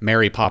that year,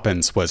 Mary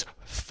Poppins was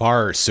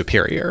far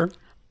superior.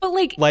 But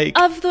like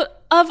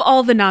of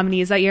all the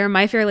nominees that year,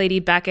 My Fair Lady,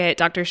 Beckett,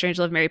 Dr.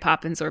 Strangelove, Mary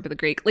Poppins, Orb of the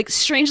Greek, like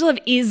Strangelove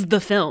is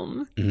the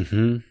film.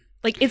 Mm-hmm.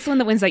 Like it's the one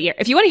that wins that year.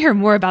 If you want to hear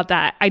more about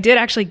that, I did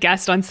actually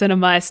guest on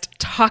Cinemust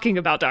talking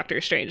about Dr.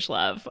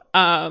 Strangelove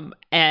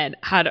and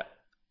had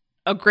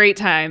a great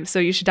time. So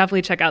you should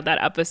definitely check out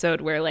that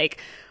episode where like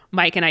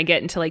Mike and I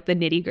get into like the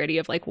nitty gritty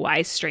of like why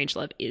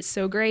Strangelove is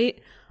so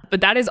great.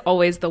 But that is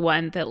always the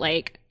one that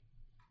like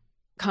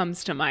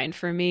comes to mind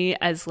for me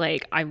as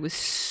like I was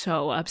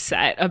so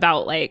upset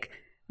about like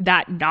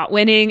that not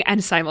winning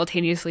and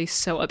simultaneously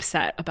so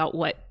upset about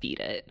what beat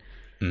it.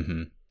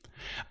 Mm-hmm.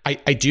 I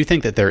do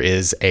think that there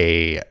is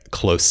a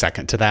close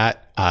second to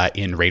that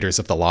in Raiders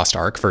of the Lost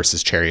Ark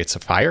versus Chariots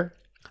of Fire.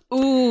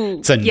 Ooh,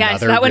 it's another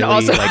yes, that one really,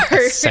 also like,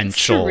 hurts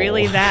essential.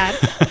 Really bad.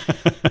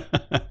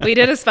 We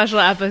did a special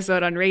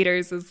episode on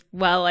Raiders as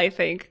well, I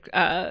think,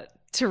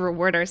 to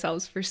reward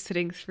ourselves for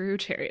sitting through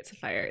Chariots of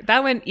Fire.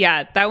 That one,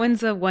 yeah, that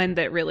one's the one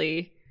that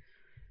really,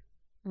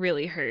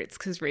 really hurts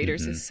because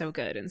Raiders is so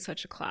good and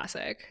such a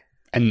classic.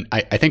 And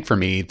I think for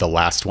me, the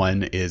last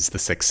one is The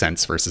Sixth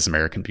Sense versus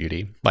American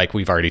Beauty. Like,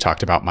 we've already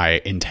talked about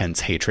my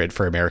intense hatred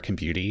for American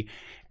Beauty,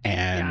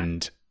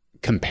 and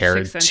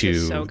compared to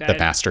so the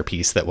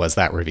masterpiece that was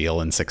that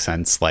reveal in Sixth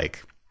Sense,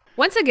 like...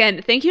 Once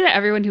again, thank you to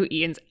everyone who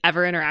Ian's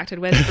ever interacted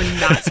with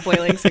for not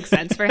spoiling Sixth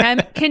Sense for him.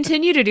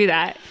 Continue to do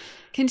that.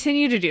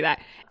 Continue to do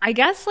that. I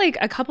guess like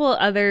a couple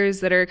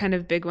others that are kind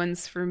of big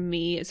ones for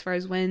me as far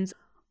as wins.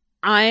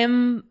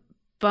 I'm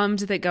bummed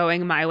that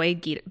Going My Way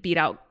beat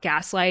out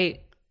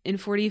Gaslight in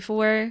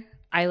 44.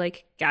 I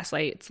like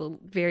Gaslight. It's a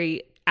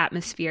very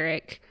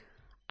atmospheric.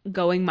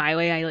 Going My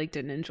Way, I like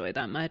didn't enjoy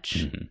that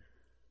much. Mm-hmm.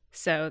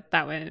 So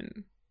that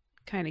one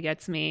kind of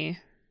gets me.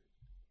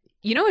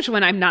 You know which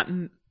one I'm not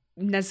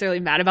necessarily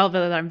mad about,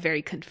 but that I'm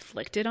very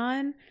conflicted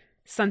on?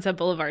 Sunset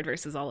Boulevard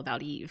versus All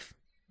About Eve.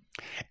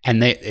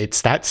 And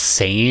it's that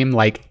same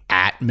like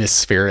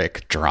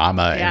atmospheric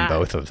drama in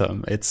both of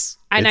them.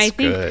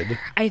 Good.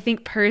 I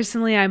think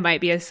personally I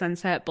might be a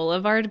Sunset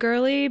Boulevard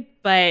girly,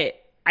 but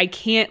I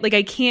can't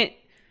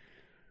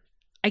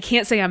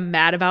say I'm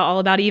mad about All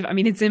About Eve. I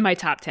mean, it's in my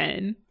top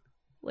 10.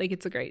 Like,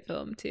 it's a great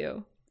film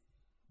too.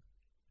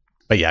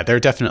 But yeah, they're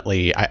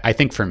definitely, I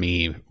think for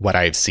me, what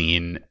I've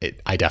seen,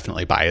 I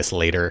definitely bias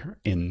later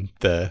in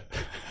the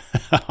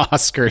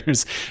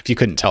Oscars. If you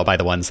couldn't tell by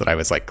the ones that I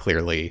was like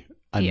clearly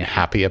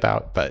unhappy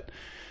about, but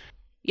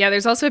yeah,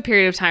 there's also a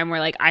period of time where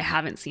like I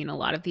haven't seen a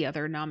lot of the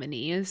other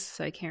nominees,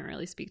 so I can't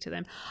really speak to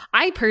them.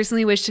 I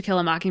personally wish To Kill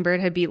a Mockingbird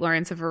had beat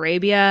Lawrence of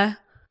Arabia,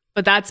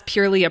 but that's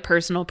purely a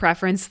personal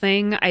preference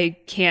thing. I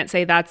can't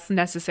say that's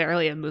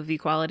necessarily a movie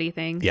quality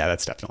thing. Yeah,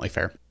 that's definitely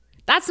fair.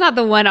 That's not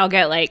the one I'll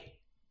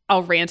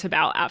rant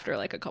about after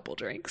like a couple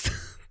drinks.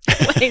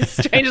 Like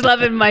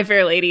Strangelove and My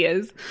Fair Lady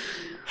is.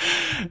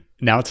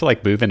 Now to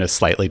like move in a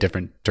slightly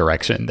different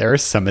direction, there are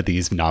some of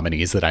these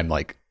nominees that I'm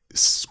like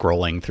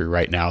scrolling through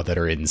right now that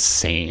are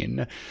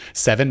insane.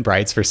 Seven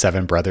Brides for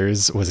Seven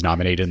Brothers was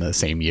nominated in the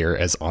same year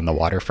as On the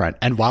Waterfront.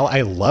 And while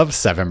I love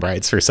Seven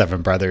Brides for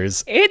Seven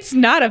Brothers, it's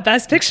not a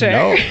Best Picture.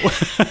 No.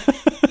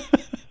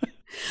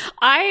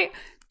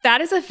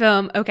 That is a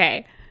film.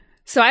 Okay.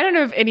 So I don't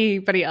know if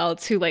anybody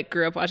else who like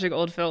grew up watching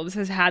old films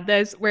has had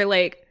this where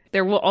like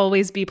there will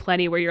always be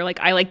plenty where you're like,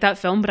 I like that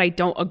film, but I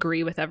don't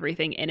agree with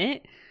everything in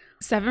it.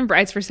 Seven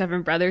Brides for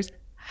Seven Brothers,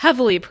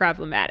 heavily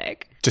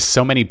problematic. Just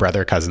so many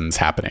brother cousins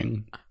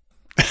happening.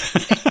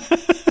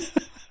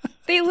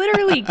 They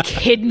literally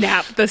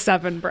kidnapped the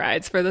seven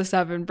brides for the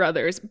seven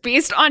brothers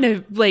based on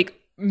a like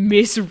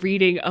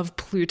misreading of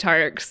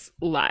Plutarch's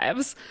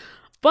lives.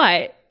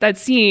 But that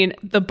scene,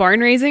 the barn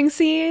raising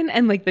scene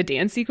and like the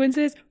dance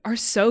sequences are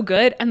so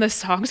good. And the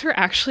songs are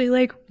actually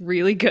like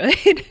really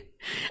good.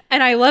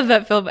 And I love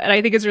that film and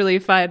I think it's really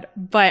fun.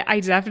 But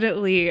I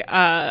definitely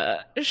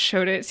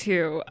showed it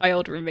to my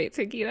old roommate,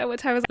 Sakina, one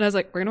time. And I was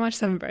like, we're going to watch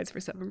Seven Brides for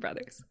Seven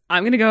Brothers.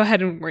 I'm going to go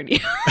ahead and warn you.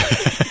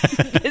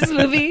 This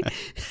movie,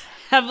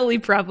 heavily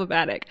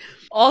problematic.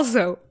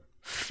 Also,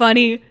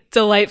 funny,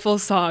 delightful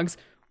songs.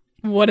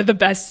 One of the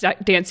best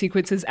dance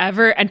sequences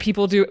ever. And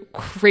people do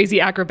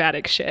crazy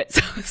acrobatic shit.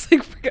 So I was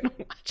like, we're going to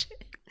watch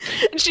it.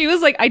 And she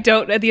was like, at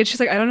the end, she's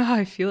like, I don't know how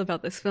I feel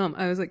about this film.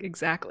 I was like,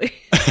 exactly.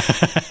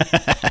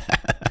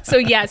 So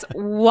yes,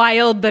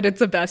 wild that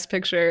it's a Best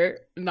Picture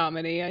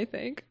nominee, I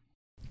think.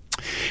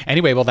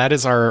 Anyway, well, that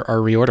is our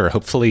reorder.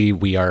 Hopefully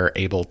we are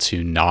able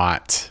to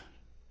not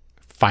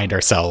find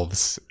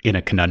ourselves in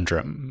a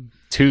conundrum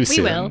too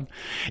soon. We will.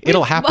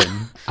 It'll happen.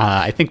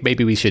 I think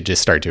maybe we should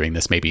just start doing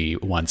this maybe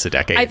once a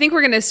decade. I think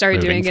we're going to start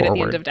doing it at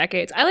the end of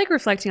decades. I like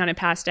reflecting on a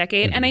past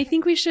decade, and I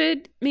think we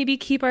should maybe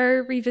keep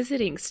our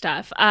revisiting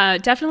stuff.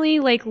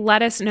 Definitely like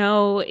let us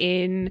know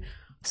in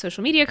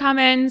social media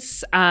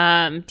comments,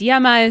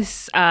 DM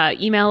us,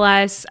 email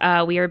us.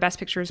 We are Best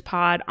Pictures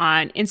Pod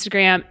on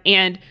Instagram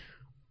and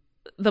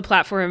the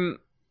platform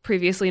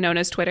previously known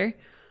as Twitter.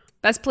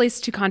 Best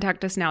place to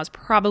contact us now is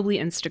probably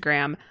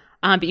Instagram.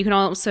 But you can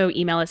also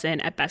email us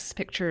in at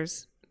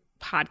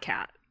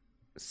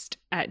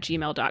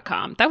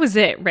bestpicturespodcast@gmail.com. That was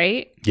it,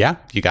 right? Yeah,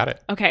 you got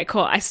it. Okay,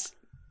 cool.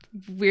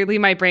 Weirdly,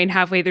 my brain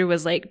halfway through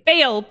was like,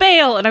 bail.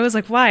 And I was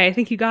like, why? I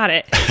think you got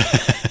it.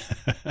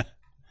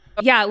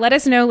 Yeah, let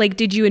us know, like,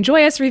 did you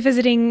enjoy us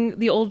revisiting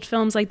the old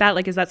films like that?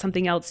 Like, is that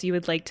something else you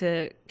would like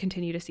to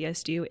continue to see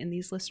us do in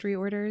these list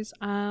reorders?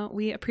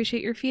 We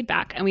appreciate your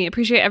feedback. And we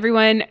appreciate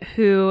everyone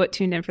who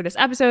tuned in for this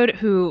episode,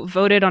 who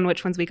voted on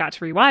which ones we got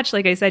to rewatch.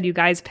 Like I said, you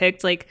guys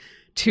picked, like,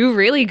 2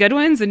 really good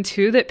ones and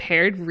 2 that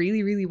paired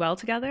really, really well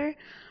together.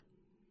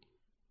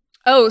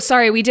 Oh,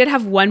 sorry, we did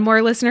have one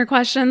more listener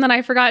question that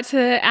I forgot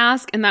to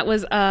ask, and that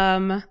was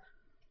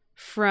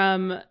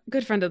from a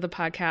good friend of the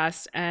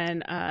podcast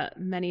and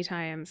many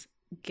times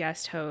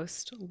guest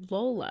host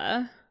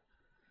Lola.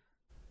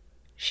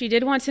 She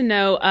did want to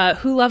know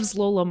who loves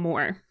Lola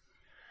more.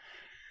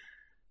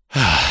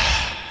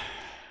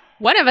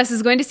 One of us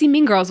is going to see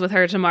Mean Girls with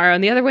her tomorrow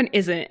and the other one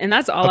isn't, and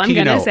that's all I'm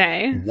going to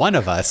say. One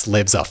of us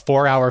lives a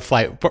 4-hour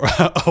flight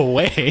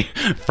away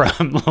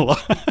from Lola.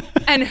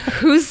 And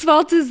whose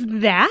fault is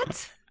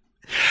that?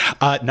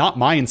 Not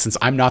mine, since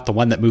I'm not the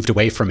one that moved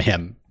away from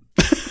him.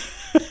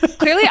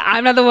 Clearly,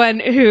 I'm not the one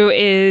who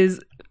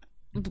is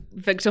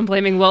victim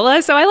blaming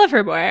Lola, so I love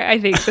her more. I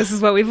think this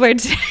is what we've learned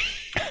today.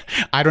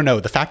 I don't know.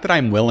 The fact that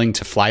I'm willing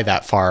to fly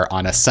that far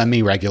on a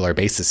semi-regular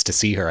basis to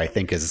see her, I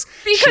think is...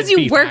 Because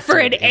you work for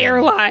an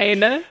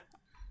airline.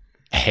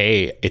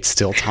 Hey, it's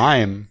still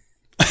time.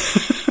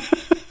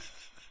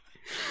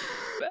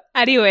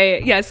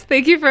 Anyway, yes,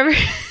 thank you for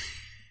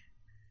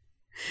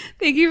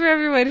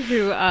everyone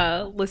who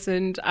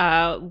listened.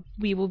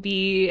 We will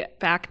be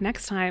back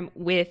next time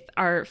with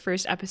our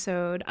first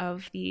episode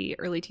of the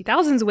early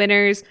 2000s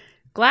winners,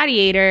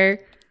 Gladiator.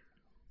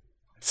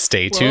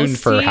 Stay tuned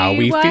for how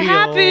we what feel.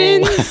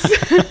 Happens.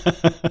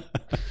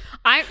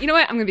 You know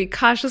what? I'm going to be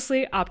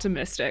cautiously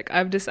optimistic.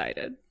 I've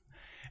decided.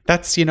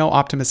 That's,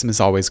 optimism is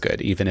always good,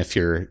 even if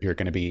you're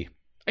going to be...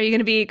 Are you going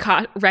to be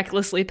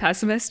recklessly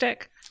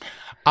pessimistic?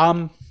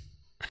 Can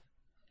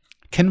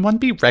one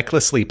be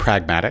recklessly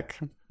pragmatic?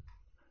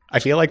 I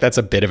feel like that's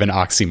a bit of an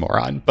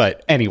oxymoron,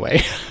 but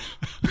anyway.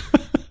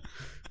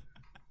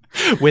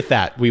 With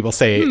that, we will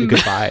say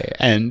goodbye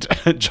and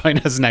join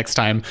us next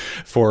time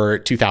for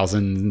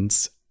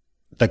 2000's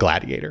The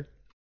Gladiator.